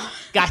Underwood now.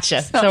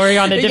 Gotcha. So we're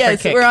on a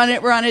different kick.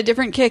 We're on a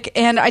different kick.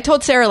 And I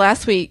told Sarah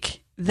last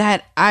week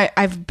that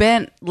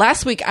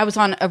last week I was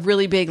on a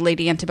really big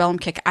Lady Antebellum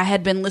kick. I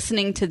had been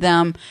listening to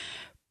them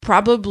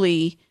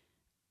probably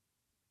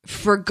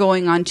for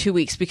going on 2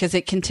 weeks because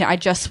I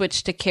just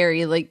switched to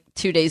Carrie like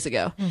 2 days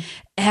ago.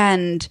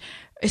 And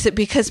is it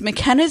because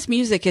McKenna's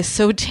music is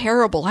so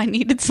terrible? I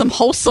needed some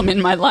wholesome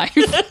in my life.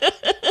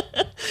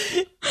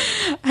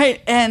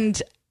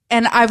 And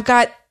I've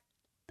got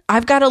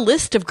a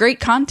list of great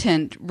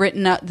content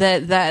written up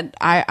that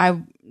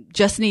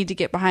just need to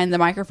get behind the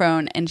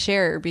microphone and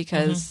share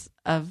because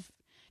of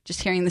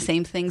just hearing the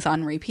same things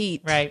on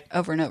repeat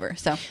over and over.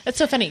 So that's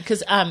so funny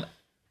because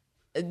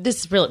this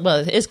is really, well,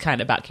 it is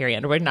kind of about Carrie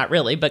Underwood, not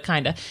really, but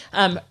kind of.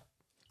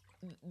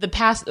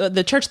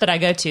 The church that I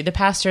go to, the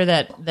pastor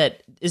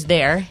that is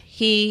there,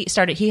 he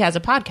has a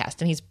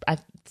podcast,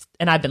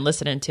 and I've been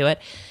listening to it,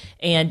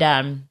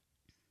 and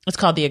it's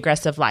called The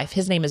Aggressive Life.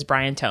 His name is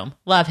Brian Tome.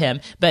 Love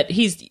him, but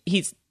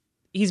he's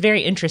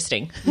very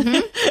interesting,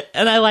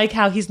 and I like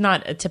how he's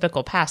not a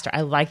typical pastor.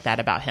 I like that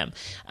about him.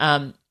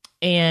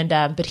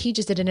 But he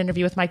just did an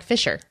interview with Mike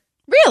Fisher.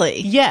 Really?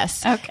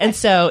 Yes. Okay. And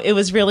so it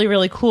was really,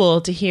 really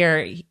cool to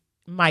hear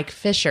Mike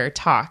Fisher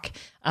talk,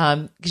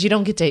 because you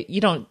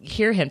don't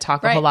hear him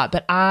talk a whole lot,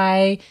 but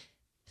I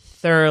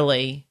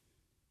thoroughly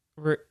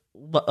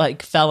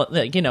fell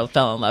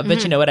in love,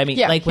 but you know what I mean?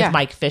 With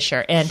Mike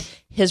Fisher and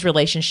his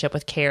relationship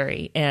with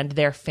Carrie and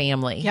their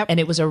family. Yep. And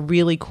it was a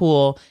really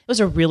cool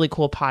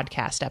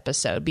podcast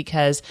episode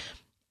because,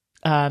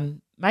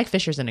 Mike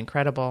Fisher's an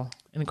incredible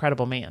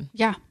man.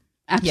 Yeah,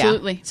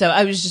 absolutely. Yeah. So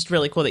I was just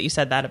really cool that you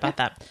said that about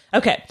that.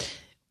 Okay.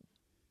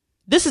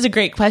 This is a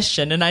great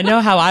question, and I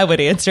know how I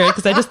would answer it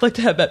because I just looked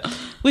it up. But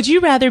would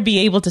you rather be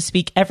able to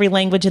speak every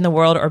language in the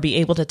world or be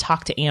able to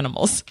talk to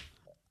animals?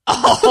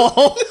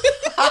 Oh,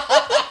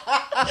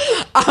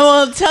 I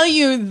will tell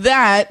you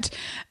that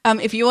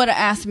if you would have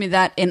asked me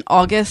that in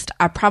August,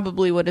 I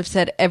probably would have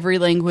said every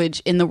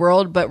language in the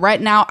world. But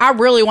right now, I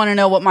really want to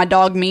know what my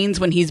dog means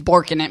when he's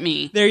barking at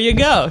me. There you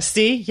go.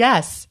 See?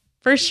 Yes,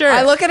 for sure.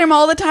 I look at him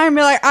all the time and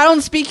be like, I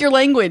don't speak your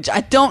language.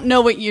 I don't know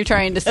what you're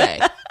trying to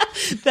say.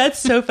 That's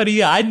so funny.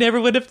 Yeah, I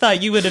never would have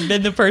thought you would have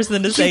been the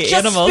person to say just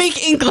animals.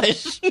 Speak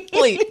English,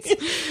 please.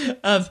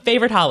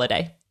 Favorite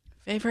holiday?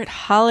 Favorite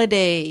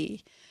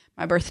holiday?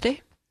 My birthday.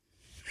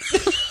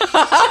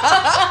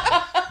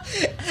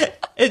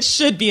 It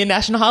should be a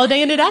national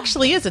holiday, and it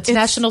actually is. It's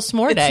National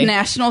S'more Day. It's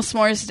National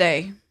S'mores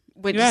Day.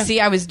 Which,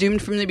 see, I was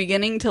doomed from the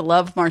beginning to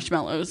love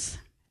marshmallows.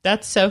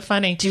 That's so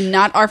funny. Do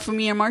not offer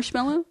me a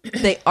marshmallow.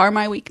 They are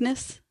my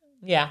weakness.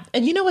 Yeah.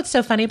 And you know what's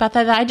so funny about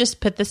that? I just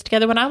put this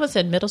together. When I was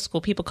in middle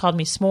school, people called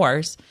me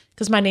S'mores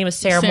because my name is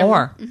Sarah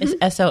Moore. It's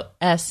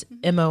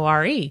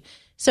SOSMORE.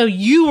 So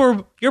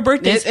your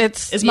birthday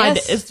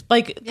is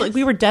like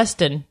we were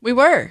destined. We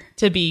were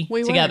to be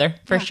together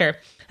for sure.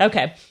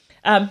 Okay.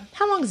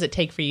 How long does it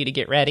take for you to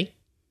get ready?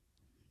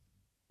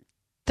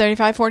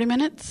 35, 40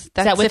 minutes.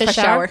 That's is that with a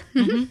shower?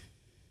 Mm-hmm.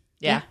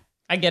 Yeah,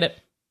 I get it.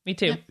 Me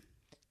too. Yep.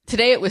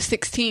 Today it was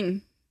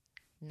 16.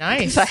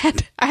 Nice. I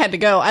had to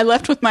go. I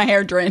left with my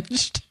hair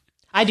drenched.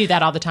 I do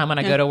that all the time when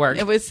I go to work.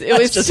 It was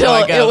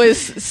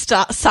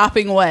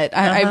sopping wet.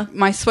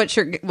 My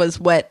sweatshirt was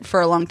wet for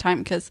a long time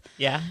because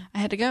I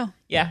had to go.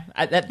 Yeah,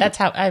 that's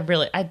how I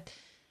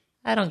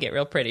don't get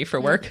real pretty for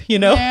work.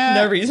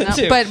 No reason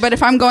to. But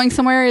if I'm going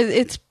somewhere,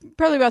 it's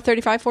probably about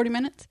 35, 40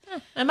 minutes.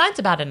 And mine's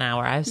about an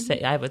hour.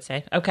 I would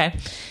say. Okay.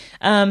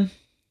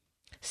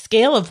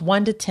 Scale of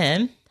 1 to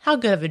 10. How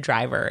good of a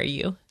driver are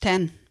you?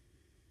 10.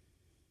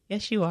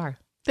 Yes, you are.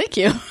 Thank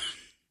you.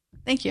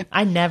 Thank you.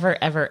 I never,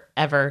 ever,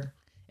 ever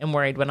am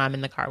worried when I'm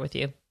in the car with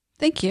you.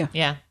 Thank you.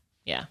 Yeah.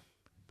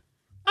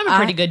 I'm a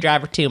pretty good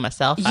driver too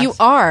myself. You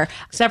are.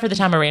 Except for the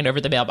time I ran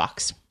over the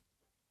mailbox.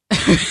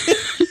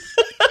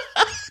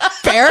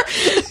 Fair.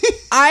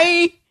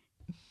 I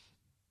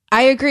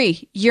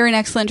agree. You're an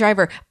excellent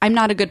driver. I'm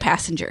not a good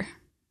passenger.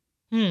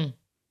 I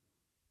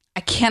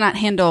cannot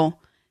handle...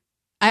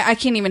 I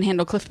can't even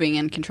handle Cliff being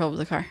in control of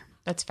the car.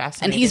 That's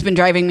fascinating. And he's been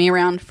driving me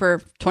around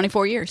for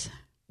 24 years.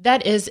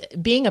 That is,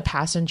 being a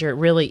passenger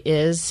really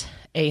is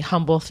a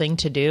humble thing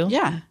to do.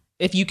 Yeah.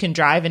 If you can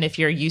drive and if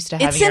you're used to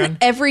having your own. It's an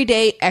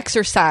everyday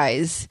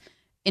exercise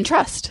in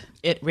trust.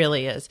 It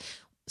really is.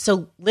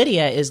 So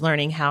Lydia is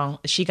learning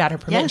how she got her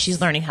permit. Yes. She's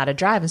learning how to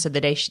drive. And so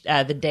the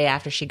day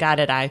after she got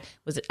it, I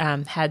was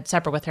had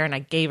supper with her and I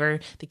gave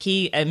her the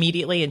key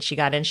immediately and she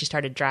got in. She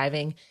started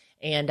driving.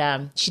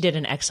 And she did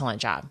an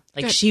excellent job.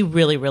 Like good. She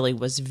really, really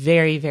was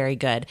very, very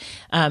good.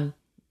 And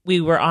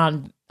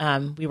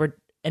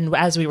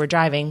as we were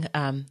driving,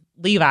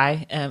 Levi,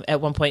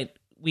 at one point,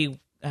 Levi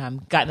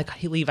got in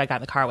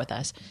the car with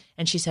us.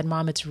 And she said,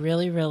 Mom, it's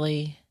really,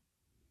 really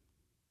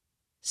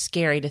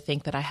scary to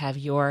think that I have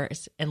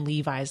yours and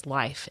Levi's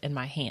life in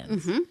my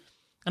hands. Mm-hmm.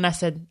 And I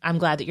said, I'm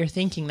glad that you're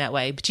thinking that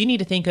way, but you need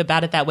to think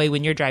about it that way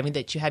when you're driving,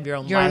 that you have your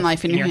own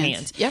life in your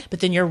hands. Yep. But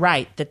then you're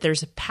right that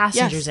there's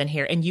passengers in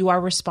here and you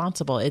are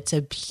responsible. It's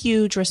a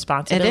huge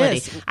responsibility.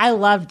 It is. I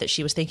loved that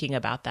she was thinking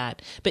about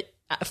that. But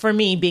for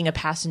me, being a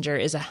passenger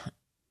is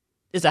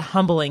a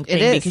humbling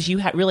thing because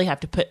you really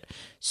have to put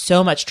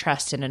so much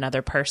trust in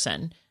another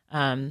person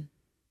to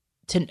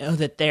know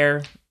that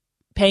they're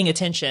paying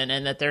attention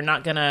and that they're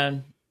not going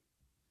to,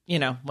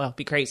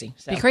 be crazy.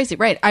 So. Be crazy,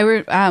 right.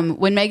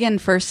 When Megan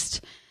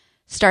first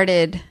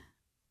started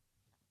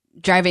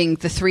driving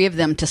the three of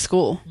them to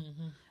school,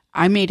 mm-hmm.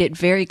 I made it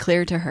very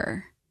clear to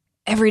her,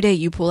 every day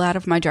you pull out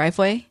of my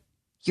driveway,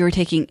 you're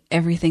taking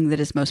everything that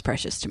is most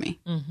precious to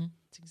me. Mm-hmm.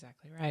 That's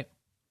exactly right.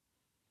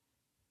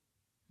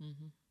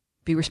 Mm-hmm.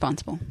 Be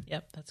responsible.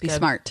 Yep, that's Be good.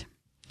 Smart.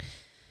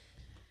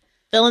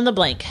 Fill in the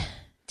blank.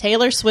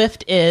 Taylor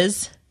Swift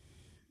is...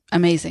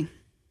 Amazing.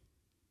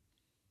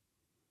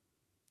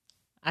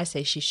 I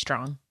say she's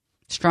strong.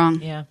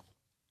 Strong. Yeah.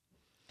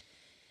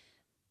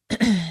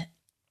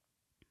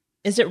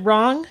 Is it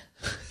wrong?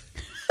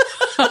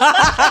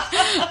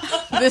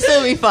 This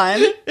will be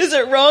fun. Is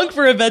it wrong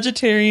for a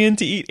vegetarian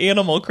to eat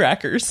animal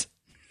crackers?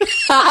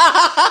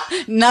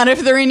 Not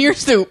if they're in your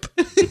soup.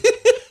 Isn't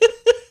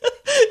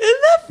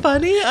that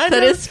funny?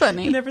 That is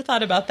funny. I never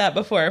thought about that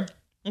before.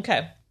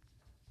 Okay.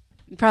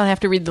 You probably have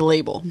to read the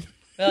label.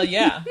 Well,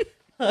 yeah.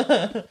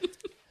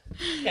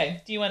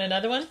 Okay. Do you want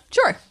another one?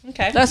 Sure.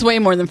 Okay. That's way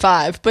more than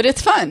 5, but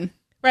it's fun.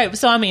 Right.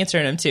 So I'm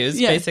answering them too,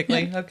 Yeah,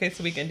 basically. yeah. Okay.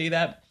 So we can do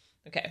that.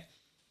 Okay.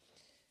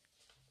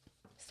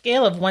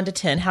 Scale of 1 to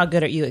 10. How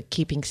good are you at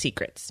keeping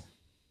secrets?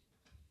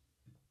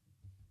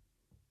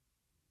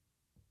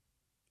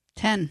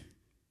 10.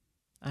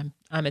 I'm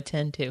a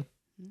 10 too.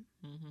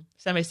 Mm-hmm.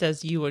 Somebody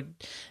says you would,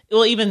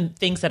 well, even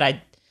things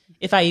that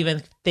if I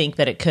even think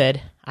that it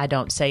could, I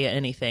don't say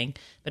anything.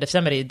 But if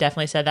somebody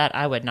definitely said that,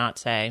 I would not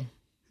say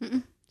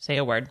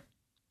a word.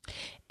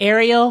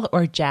 Ariel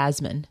or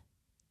Jasmine?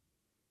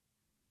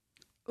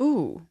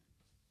 Ooh.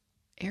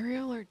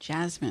 Ariel or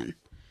Jasmine?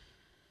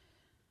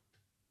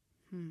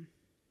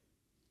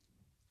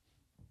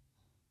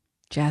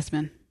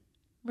 Jasmine.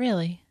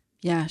 Really?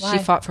 Yeah, Why?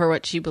 she fought for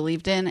what she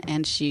believed in,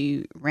 and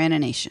she ran a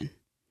nation.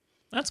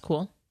 That's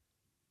cool.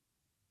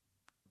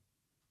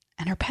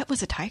 And her pet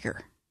was a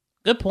tiger.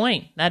 Good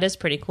point. That is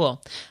pretty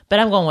cool. But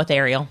I'm going with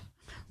Ariel.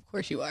 Of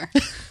course you are.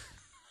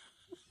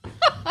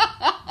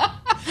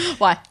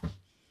 Why?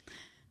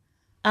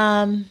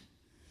 I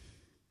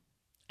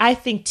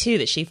think too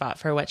that she fought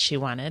for what she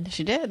wanted.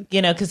 She did.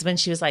 You know, because when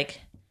she was like,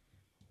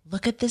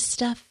 look at this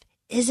stuff.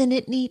 Isn't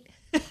it neat?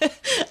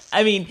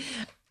 I mean,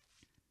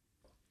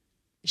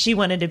 she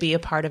wanted to be a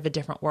part of a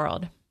different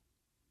world.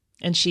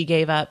 And she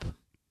gave up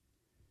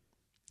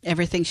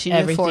Everything she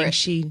knew for it.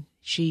 she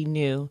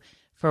knew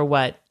for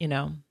what, you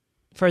know,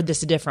 for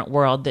this different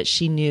world that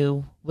she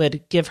knew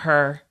would give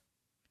her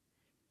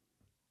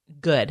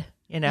good,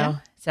 you know? Yeah.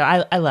 So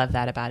I love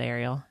that about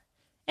Ariel.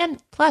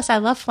 And plus, I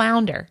love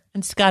Flounder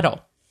and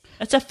Scuttle.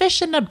 It's a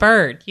fish and a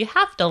bird. You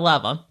have to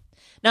love them.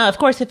 Now, of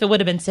course, if it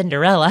would have been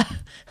Cinderella,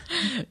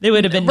 there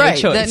would have been no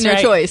choice. No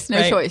right? choice. No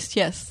Right. choice.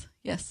 Yes.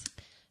 Yes.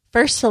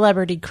 First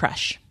celebrity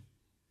crush.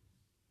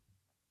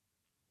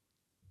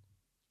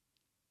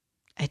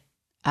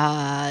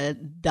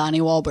 Donnie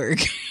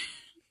Wahlberg.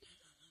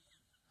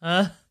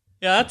 Yeah,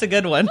 that's a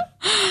good one.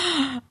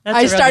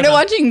 I started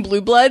watching Blue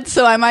Bloods,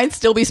 so I might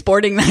still be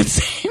sporting that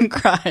same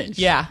crush.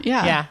 Yeah.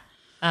 Yeah. Yeah.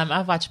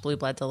 I've watched Blue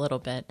Bloods a little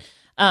bit.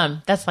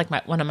 That's like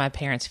one of my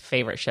parents'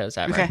 favorite shows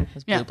ever. Okay.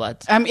 Was Blue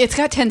Bloods. It's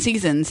got 10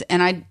 seasons,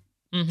 and I've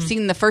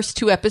seen the first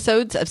 2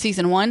 episodes of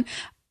season 1.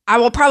 I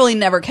will probably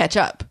never catch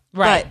up.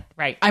 Right, but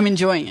right. I'm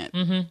enjoying it.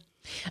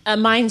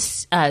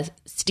 Mine's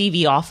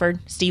Steve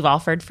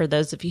Alford, for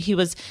those of you. He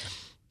was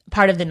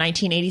part of the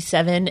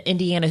 1987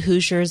 Indiana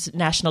Hoosiers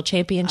national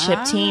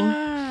championship team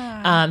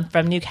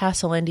from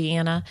Newcastle,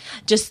 Indiana.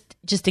 Just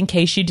in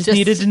case you just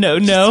needed to know.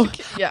 No,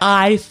 yeah.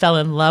 I fell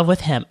in love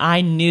with him.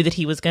 I knew that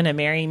he was going to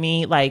marry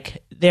me.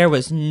 Like, there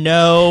was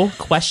no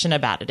question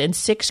about it. In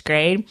 6th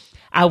grade,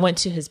 I went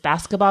to his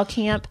basketball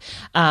camp.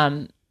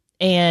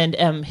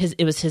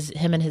 It was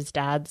him and his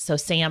dad. So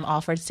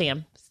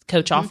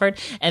Coach Alford,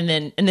 and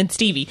then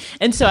Stevie.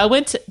 And so I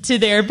went to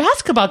their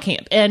basketball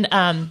camp,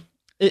 and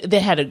they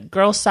had a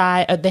girls'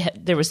 side.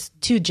 There was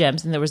 2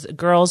 gyms, and there was a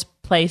girls'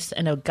 place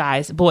and a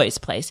boys'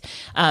 place.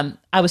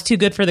 I was too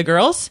good for the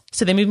girls,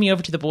 so they moved me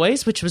over to the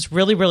boys, which was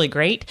really, really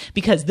great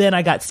because then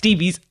I got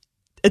Stevie's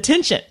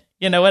attention.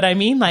 You know what I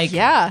mean? Like,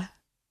 Yeah.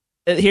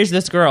 Here's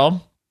this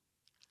girl,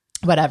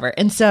 whatever.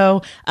 And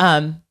so,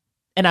 and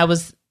I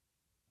was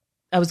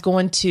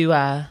going to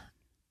a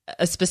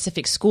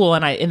specific school,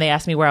 and they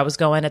asked me where I was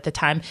going at the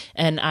time,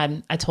 and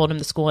I told him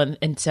the school,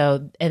 and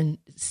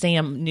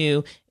Sam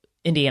knew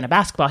Indiana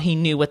basketball. He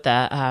knew what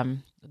the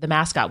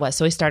mascot was,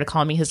 so he started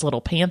calling me his little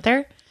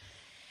panther.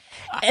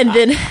 And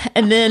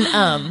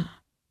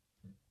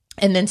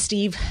then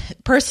Steve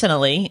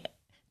personally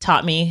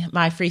taught me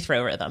my free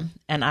throw rhythm,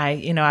 and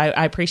I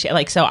appreciate,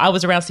 like, so I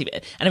was around Steve,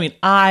 and I mean,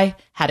 I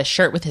had a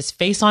shirt with his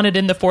face on it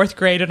in the 4th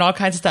grade and all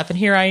kinds of stuff, and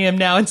here I am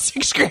now in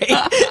 6th grade,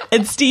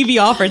 and Stevie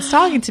Alford's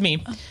talking to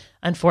me.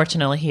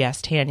 Unfortunately, he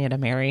asked Tanya to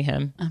marry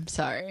him. I'm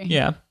sorry.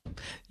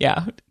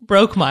 Yeah,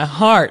 broke my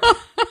heart.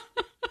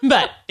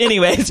 But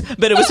anyways,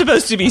 it was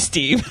supposed to be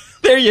Steve.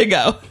 There you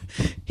go.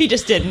 He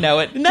just didn't know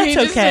it, and that's He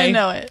okay. just didn't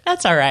know it.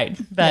 That's all right.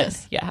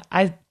 But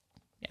Yes.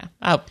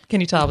 Oh,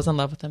 can you tell I was in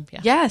love with him? Yeah.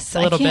 Yes,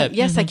 a little bit.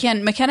 Yes, I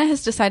can. McKenna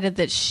has decided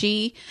that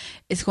she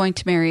is going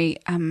to marry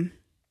A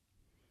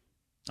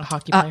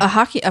hockey player.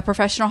 a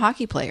professional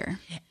hockey player.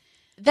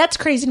 That's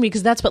crazy to me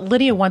because that's what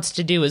Lydia wants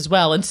to do as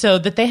well, and so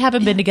that they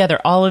haven't been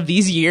together all of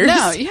these years.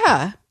 No,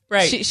 yeah.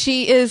 Right.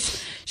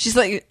 She's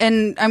like,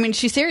 and I mean,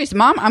 she's serious.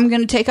 Mom, I'm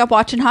going to take up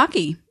watching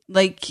hockey.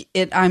 Like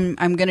I'm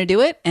going to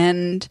do it.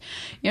 And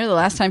the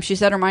last time she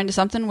set her mind to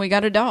something, we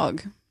got a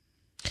dog.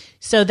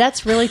 So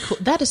that's really cool.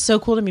 That is so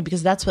cool to me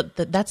because that's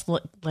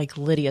like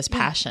Lydia's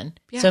passion.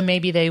 Yeah. So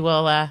maybe they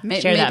will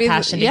share that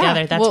passion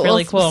together. That's we'll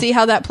really cool. See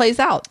how that plays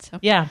out. So.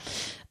 Yeah.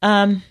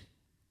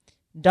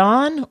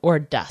 Dawn or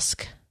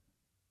dusk?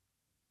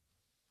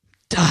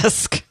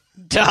 Dusk.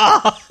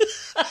 Duh.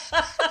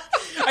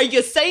 Are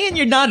you saying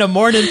you're not a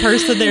morning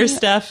person there,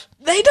 Steph?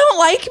 They don't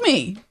like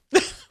me.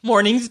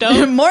 Mornings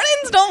don't?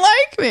 Mornings don't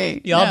like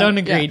me. Y'all don't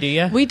agree, do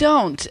you? We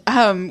don't.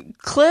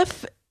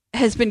 Cliff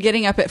has been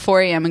getting up at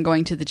 4 a.m. and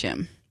going to the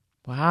gym.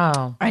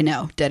 Wow. I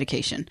know.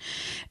 Dedication.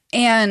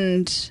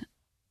 And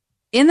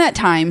in that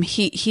time,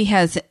 he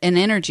has an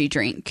energy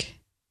drink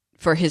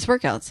for his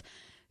workouts.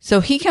 So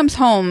he comes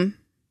home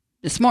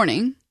this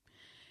morning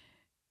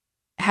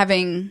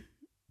having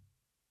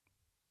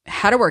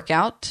had a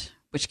workout,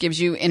 which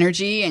gives you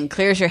energy and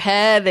clears your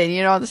head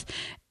and, all this,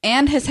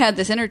 and has had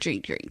this energy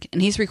drink,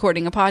 and he's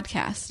recording a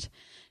podcast.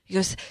 He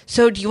goes,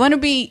 so do you want to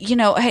be,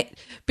 hey,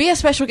 be a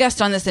special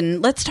guest on this,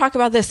 and let's talk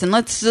about this, and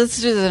let's do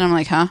this. And I'm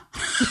like, huh?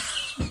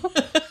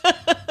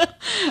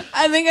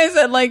 I think I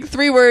said like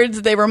 3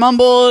 words. They were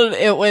mumbled.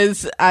 It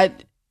was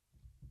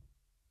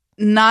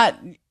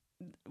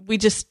we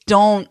just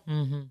don't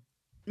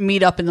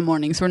meet up in the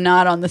mornings. We're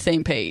not on the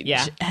same page.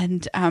 Yeah.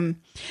 And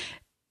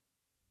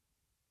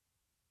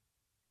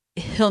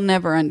he'll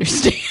never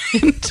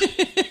understand.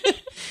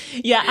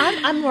 Yeah,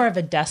 I'm more of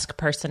a dusk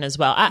person as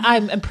well.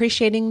 I'm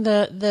appreciating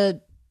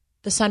the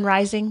sun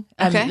rising.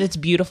 Okay. It's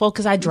beautiful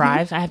because I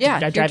drive. I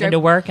drive into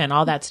work and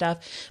all that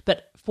stuff.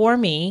 But for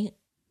me,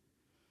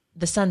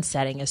 the sun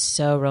setting is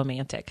so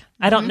romantic.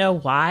 I don't know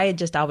why. It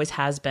just always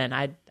has been.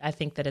 I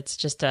think that it's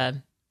just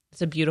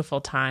it's a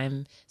beautiful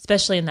time,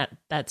 especially in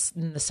that's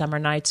in the summer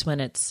nights when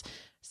it's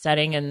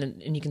setting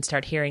and you can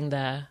start hearing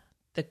the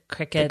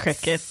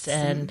crickets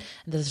and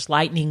there's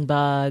lightning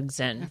bugs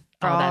and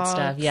all that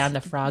stuff. Yeah, and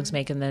the frogs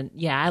making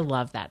I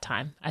love that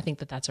time. I think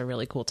that that's a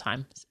really cool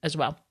time as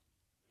well.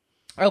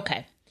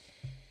 Okay.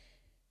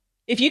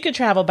 If you could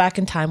travel back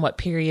in time, what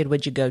period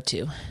would you go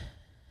to?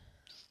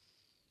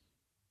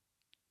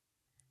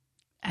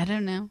 I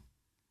don't know.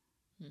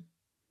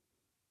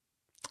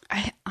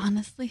 I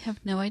honestly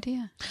have no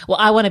idea. Well,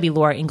 I want to be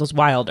Laura Ingalls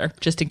Wilder,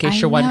 just in case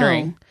you're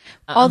wondering.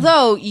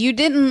 Although you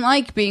didn't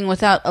like being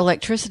without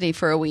electricity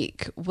for a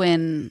week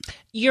when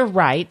you're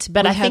right,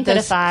 but I think that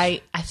if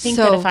I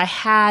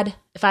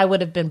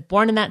would have been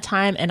born in that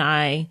time,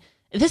 and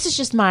this is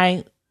just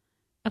my.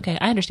 Okay,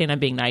 I understand I'm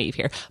being naive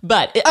here,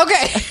 but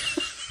okay.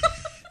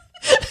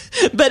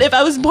 But if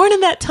I was born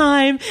in that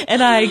time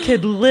and I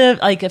could live,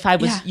 like if I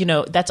was,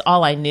 that's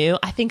all I knew,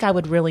 I think I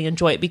would really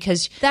enjoy it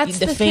because that's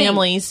the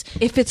families.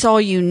 Thing. If it's all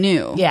you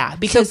knew. Yeah.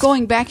 Because so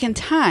going back in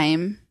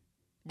time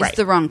is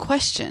the wrong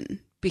question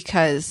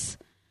because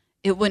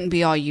it wouldn't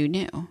be all you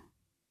knew.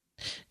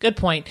 Good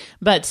point.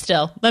 But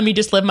still, let me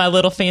just live my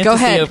little fantasy Go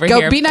ahead. over here.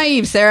 Go be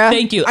naive, Sarah.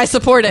 Thank you. I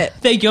support it.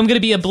 Thank you. I'm going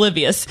to be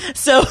oblivious.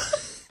 So,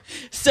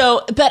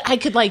 but I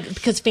could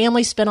because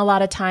families spend a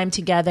lot of time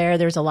together.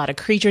 There's a lot of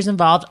creatures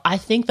involved. I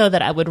think though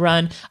that I would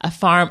run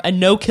a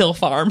no-kill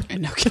farm. A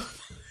no-kill.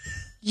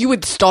 You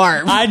would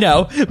starve. I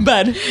know,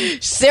 but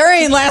Sarah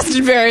ain't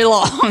lasted very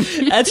long.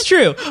 That's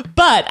true.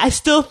 But I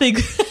still think,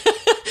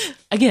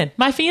 again,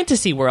 my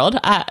fantasy world,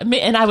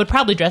 and I would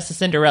probably dress as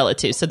Cinderella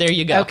too. So there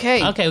you go.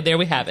 Okay, there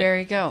we have it. There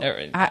you go.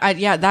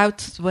 Yeah,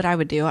 that's what I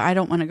would do. I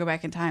don't want to go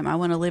back in time. I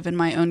want to live in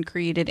my own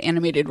created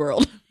animated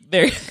world.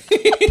 There.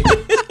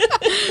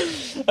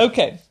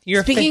 Okay.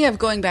 Speaking of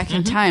going back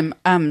in time,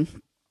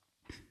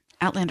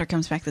 Outlander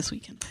comes back this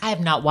weekend. I have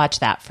not watched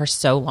that for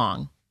so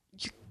long.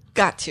 You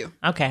got to.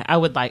 Okay. I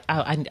would like,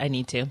 I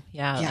need to.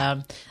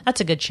 Yeah.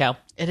 That's a good show.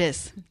 It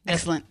is.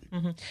 Excellent.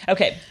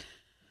 Okay.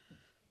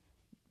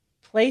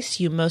 Place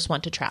you most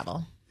want to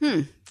travel?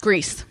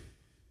 Greece.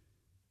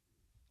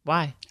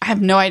 Why? I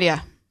have no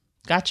idea.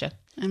 Gotcha.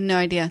 I have no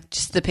idea.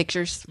 Just the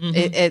pictures.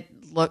 It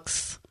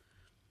looks...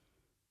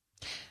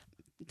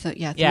 So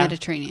yeah, the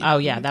Mediterranean. Oh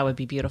yeah, that would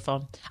be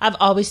beautiful. I've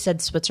always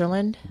said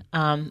Switzerland,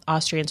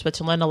 Austria and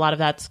Switzerland. A lot of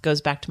that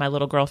goes back to my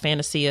little girl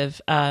fantasy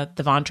of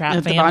the Von Trapp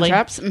family. The Von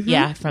Trapps?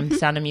 Yeah, from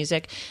Sound of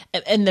Music.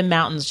 And the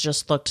mountains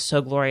just looked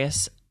so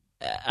glorious.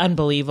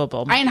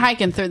 Unbelievable. I ain't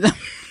hiking through them.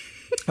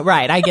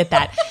 Right, I get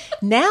that.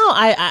 Now,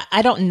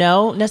 I don't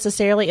know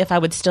necessarily if I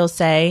would still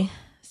say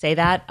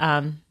that.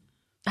 I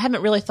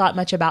haven't really thought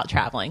much about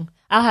traveling.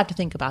 I'll have to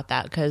think about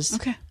that because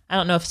I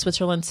don't know if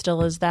Switzerland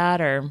still is that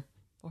or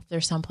if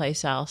there's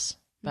someplace else.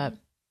 But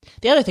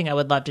the other thing I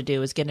would love to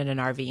do is get in an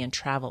RV and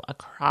travel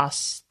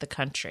across the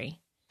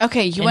country.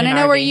 Okay, you want to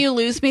know where you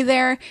lose me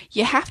there?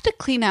 You have to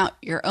clean out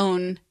your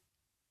own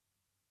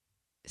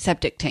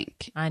septic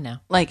tank. I know.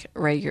 Like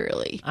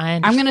regularly.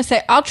 I'm going to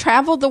say I'll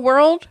travel the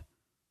world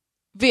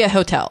via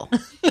hotel.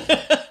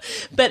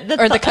 But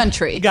the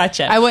country.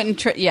 Gotcha. I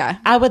wouldn't,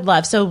 I would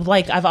love, so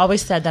like I've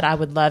always said that I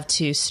would love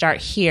to start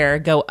here,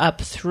 go up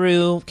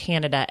through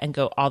Canada and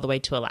go all the way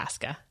to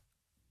Alaska.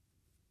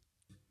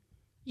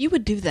 You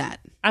would do that.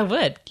 I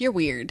would. You're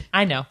weird.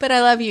 I know. But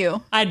I love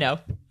you. I know.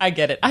 I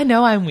get it. I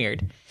know I'm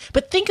weird.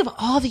 But think of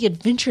all the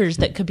adventures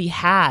that could be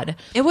had.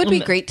 It would be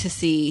great to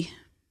see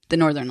the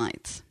Northern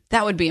Lights.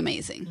 That would be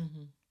amazing.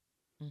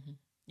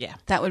 Yeah.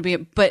 That would be,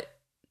 but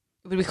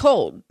it would be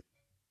cold.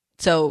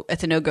 So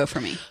it's a no-go for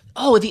me.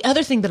 Oh, the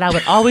other thing that I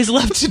would always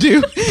love to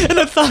do, and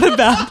I've thought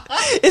about,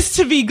 is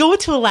to go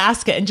to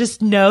Alaska and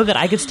just know that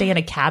I could stay in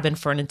a cabin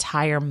for an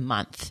entire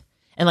month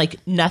and like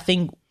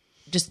nothing,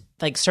 just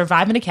like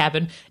survive in a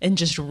cabin and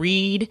just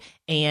read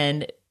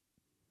and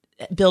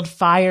build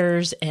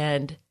fires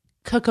and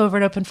cook over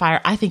an open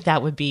fire. I think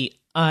that would be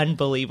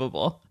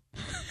unbelievable.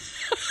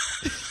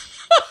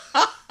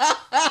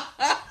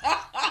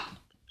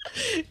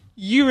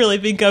 You really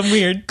think I'm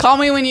weird. Call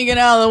me when you get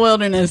out of the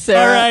wilderness,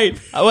 Sarah. All right.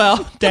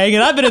 Well, dang it.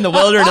 I've been in the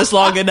wilderness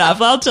long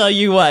enough. I'll tell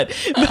you what.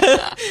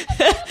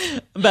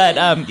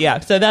 But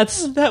yeah, so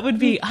that would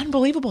be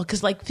unbelievable.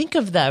 Cause like think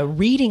of the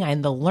reading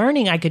and the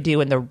learning I could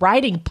do and the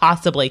writing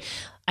possibly.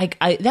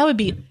 That would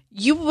be,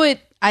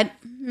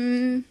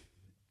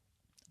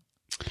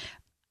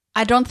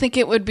 I don't think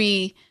it would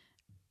be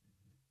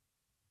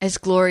as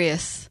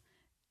glorious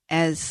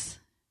as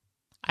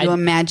you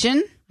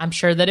imagine. I'm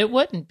sure that it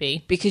wouldn't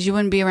be. Because you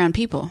wouldn't be around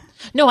people.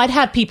 No, I'd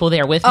have people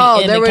there with me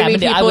in there the would cabin. be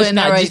people I was in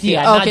not there just, with you.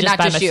 yeah, Okay, not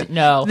just you.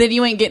 No. Then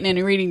you ain't getting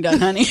any reading done,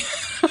 honey.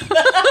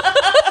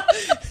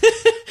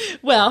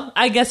 Well,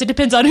 I guess it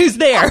depends on who's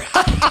there.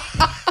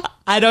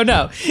 I don't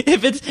know.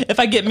 If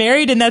I get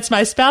married and that's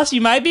my spouse,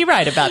 you might be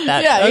right about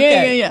that. Yeah,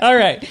 okay. yeah. All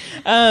right.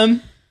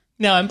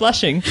 Now I'm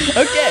blushing.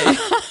 Okay.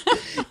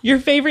 Your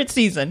favorite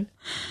season?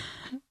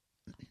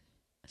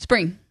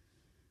 Spring.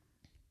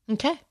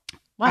 Okay.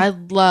 Wow. I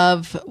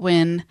love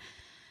when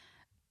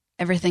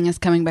everything is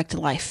coming back to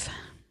life.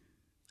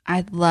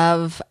 I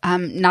love,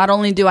 not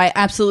only do I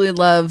absolutely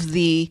love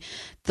the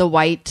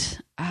white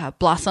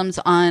blossoms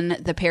on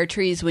the pear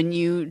trees when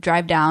you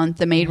drive down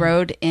the main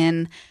road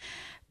in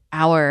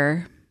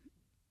our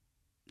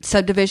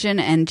subdivision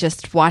and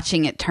just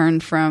watching it turn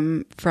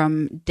from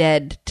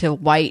dead to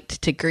white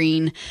to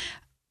green.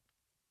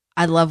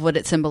 I love what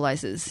it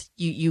symbolizes.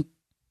 You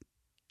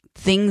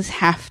things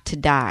have to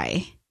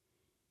die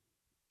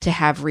to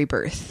have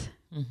rebirth.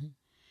 Mm-hmm.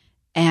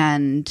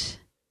 And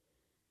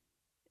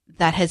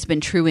that has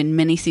been true in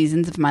many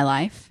seasons of my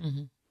life.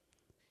 Mm-hmm.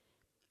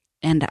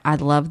 And I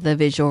love the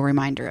visual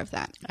reminder of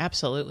that.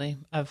 Absolutely.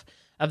 Of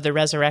the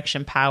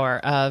resurrection power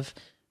of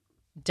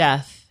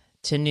death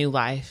to new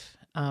life.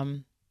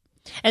 And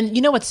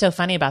you know what's so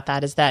funny about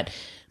that is that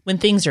when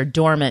things are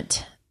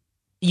dormant,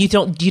 you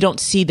don't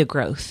see the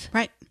growth.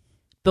 Right.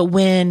 But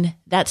when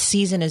that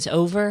season is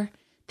over,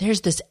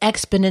 there's this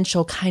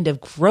exponential kind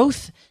of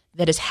growth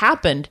that has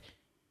happened,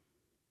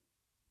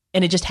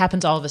 and it just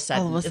happens all of a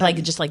sudden. Like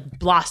it just like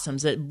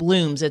blossoms, it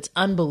blooms. It's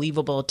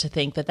unbelievable to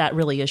think that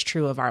really is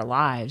true of our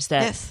lives.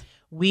 That yes.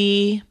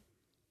 we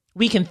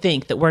can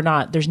think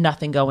that there's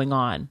nothing going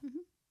on, mm-hmm.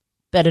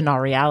 but in our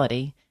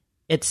reality,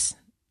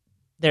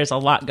 there's a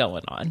lot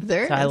going on.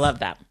 There so is. I love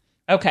that.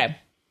 Okay.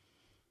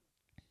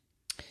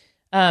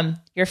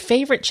 Your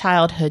favorite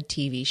childhood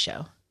TV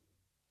show?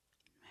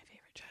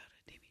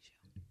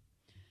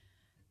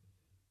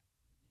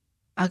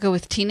 I'll go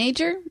with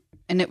teenager,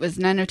 and it was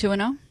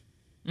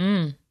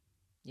 90210.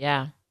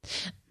 Yeah.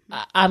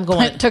 I'm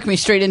going. It took me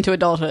straight into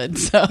adulthood.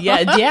 So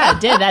yeah,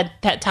 it did.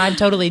 That time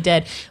totally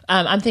did.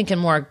 I'm thinking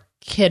more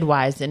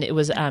kid-wise, and it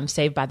was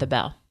Saved by the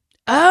Bell.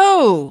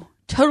 Oh,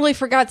 totally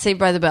forgot Saved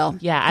by the Bell.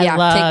 Yeah,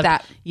 take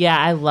that. Yeah,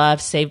 I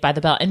love Saved by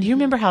the Bell. And do you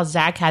remember how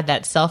Zach had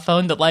that cell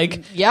phone that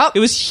yep. It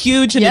was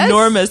huge and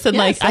enormous, and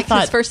I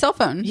thought his first cell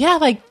phone. Yeah,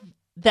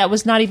 that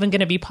was not even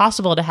going to be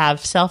possible to have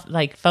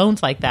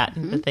phones like that,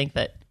 and to think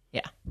that.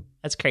 Yeah,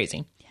 that's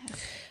crazy.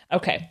 Yes.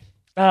 Okay.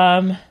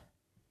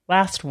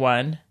 Last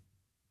one.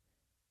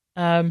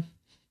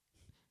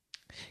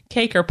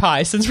 Cake or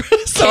pie? Since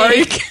we're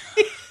sorry.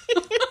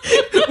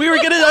 We were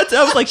gonna. I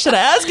was like, should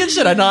I ask it?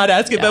 Should I not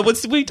ask it? Yeah.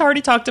 But we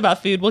already talked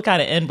about food. We'll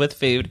kind of end with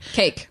food.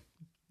 Cake.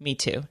 Me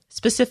too.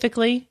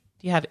 Specifically,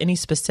 do you have any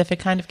specific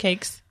kind of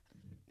cakes?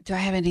 Do I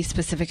have any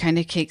specific kind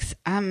of cakes?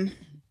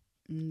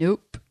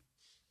 Nope.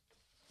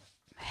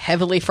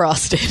 Heavily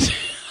frosted.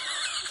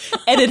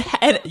 And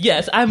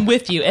yes, I'm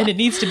with you. And it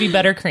needs to be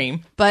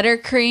buttercream.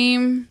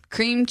 Buttercream,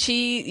 cream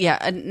cheese. Yeah,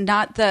 I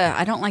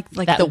don't like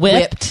that the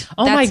whipped.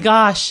 Oh my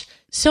gosh.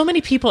 So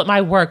many people at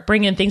my work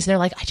bring in things and they're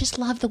like, I just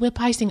love the whip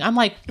icing. I'm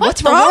like,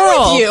 what's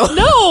wrong with you?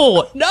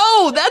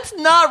 No, that's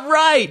not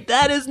right.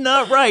 That is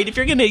not right. If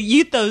you're going to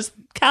eat those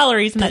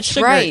calories and that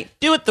sugar, right.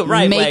 Do it the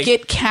right way. Make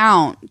it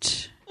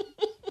count.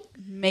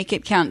 Make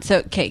it count.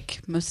 So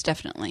cake, most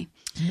definitely.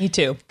 Me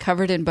too.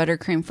 Covered in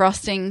buttercream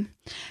frosting.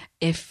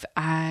 If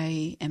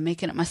I am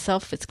making it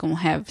myself, it's going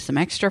to have some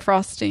extra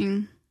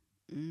frosting.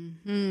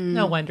 Mm-hmm.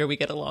 No wonder we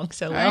get along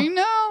so well. I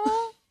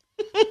know.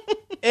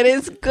 It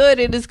is good.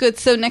 It is good.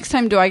 So next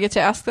time, do I get to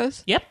ask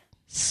those? Yep.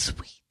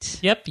 Sweet.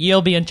 Yep.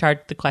 You'll be in charge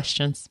of the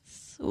questions.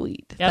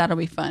 Sweet. Yep. That'll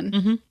be fun.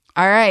 Mm-hmm.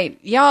 All right.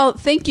 Y'all,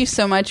 thank you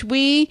so much.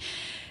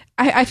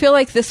 I feel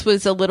like this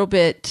was a little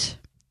bit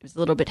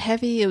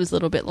heavy. It was a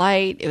little bit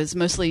light. It was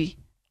mostly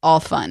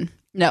all fun.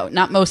 No,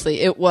 not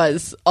mostly. It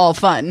was all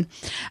fun.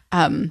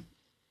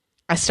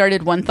 I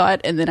started one thought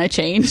and then I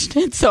changed.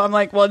 And so I'm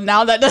like, well,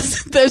 now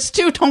those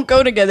two don't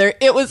go together.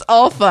 It was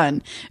all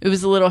fun. It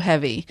was a little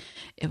heavy.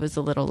 It was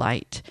a little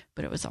light,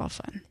 but it was all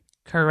fun.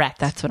 Correct.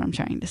 That's what I'm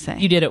trying to say.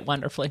 You did it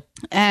wonderfully.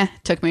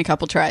 Took me a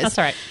couple tries. That's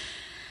all right.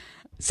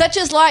 Such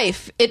is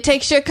life. It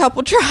takes you a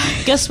couple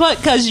tries. Guess what?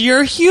 Because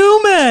you're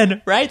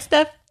human. Right,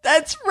 Steph?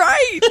 That's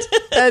right.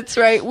 That's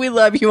right. We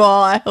love you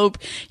all. I hope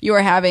you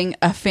are having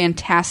a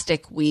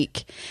fantastic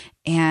week.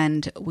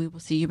 And we will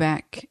see you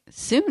back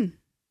soon.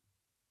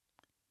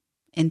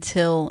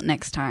 Until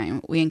next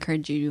time, we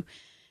encourage you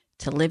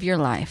to live your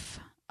life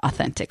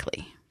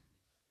authentically.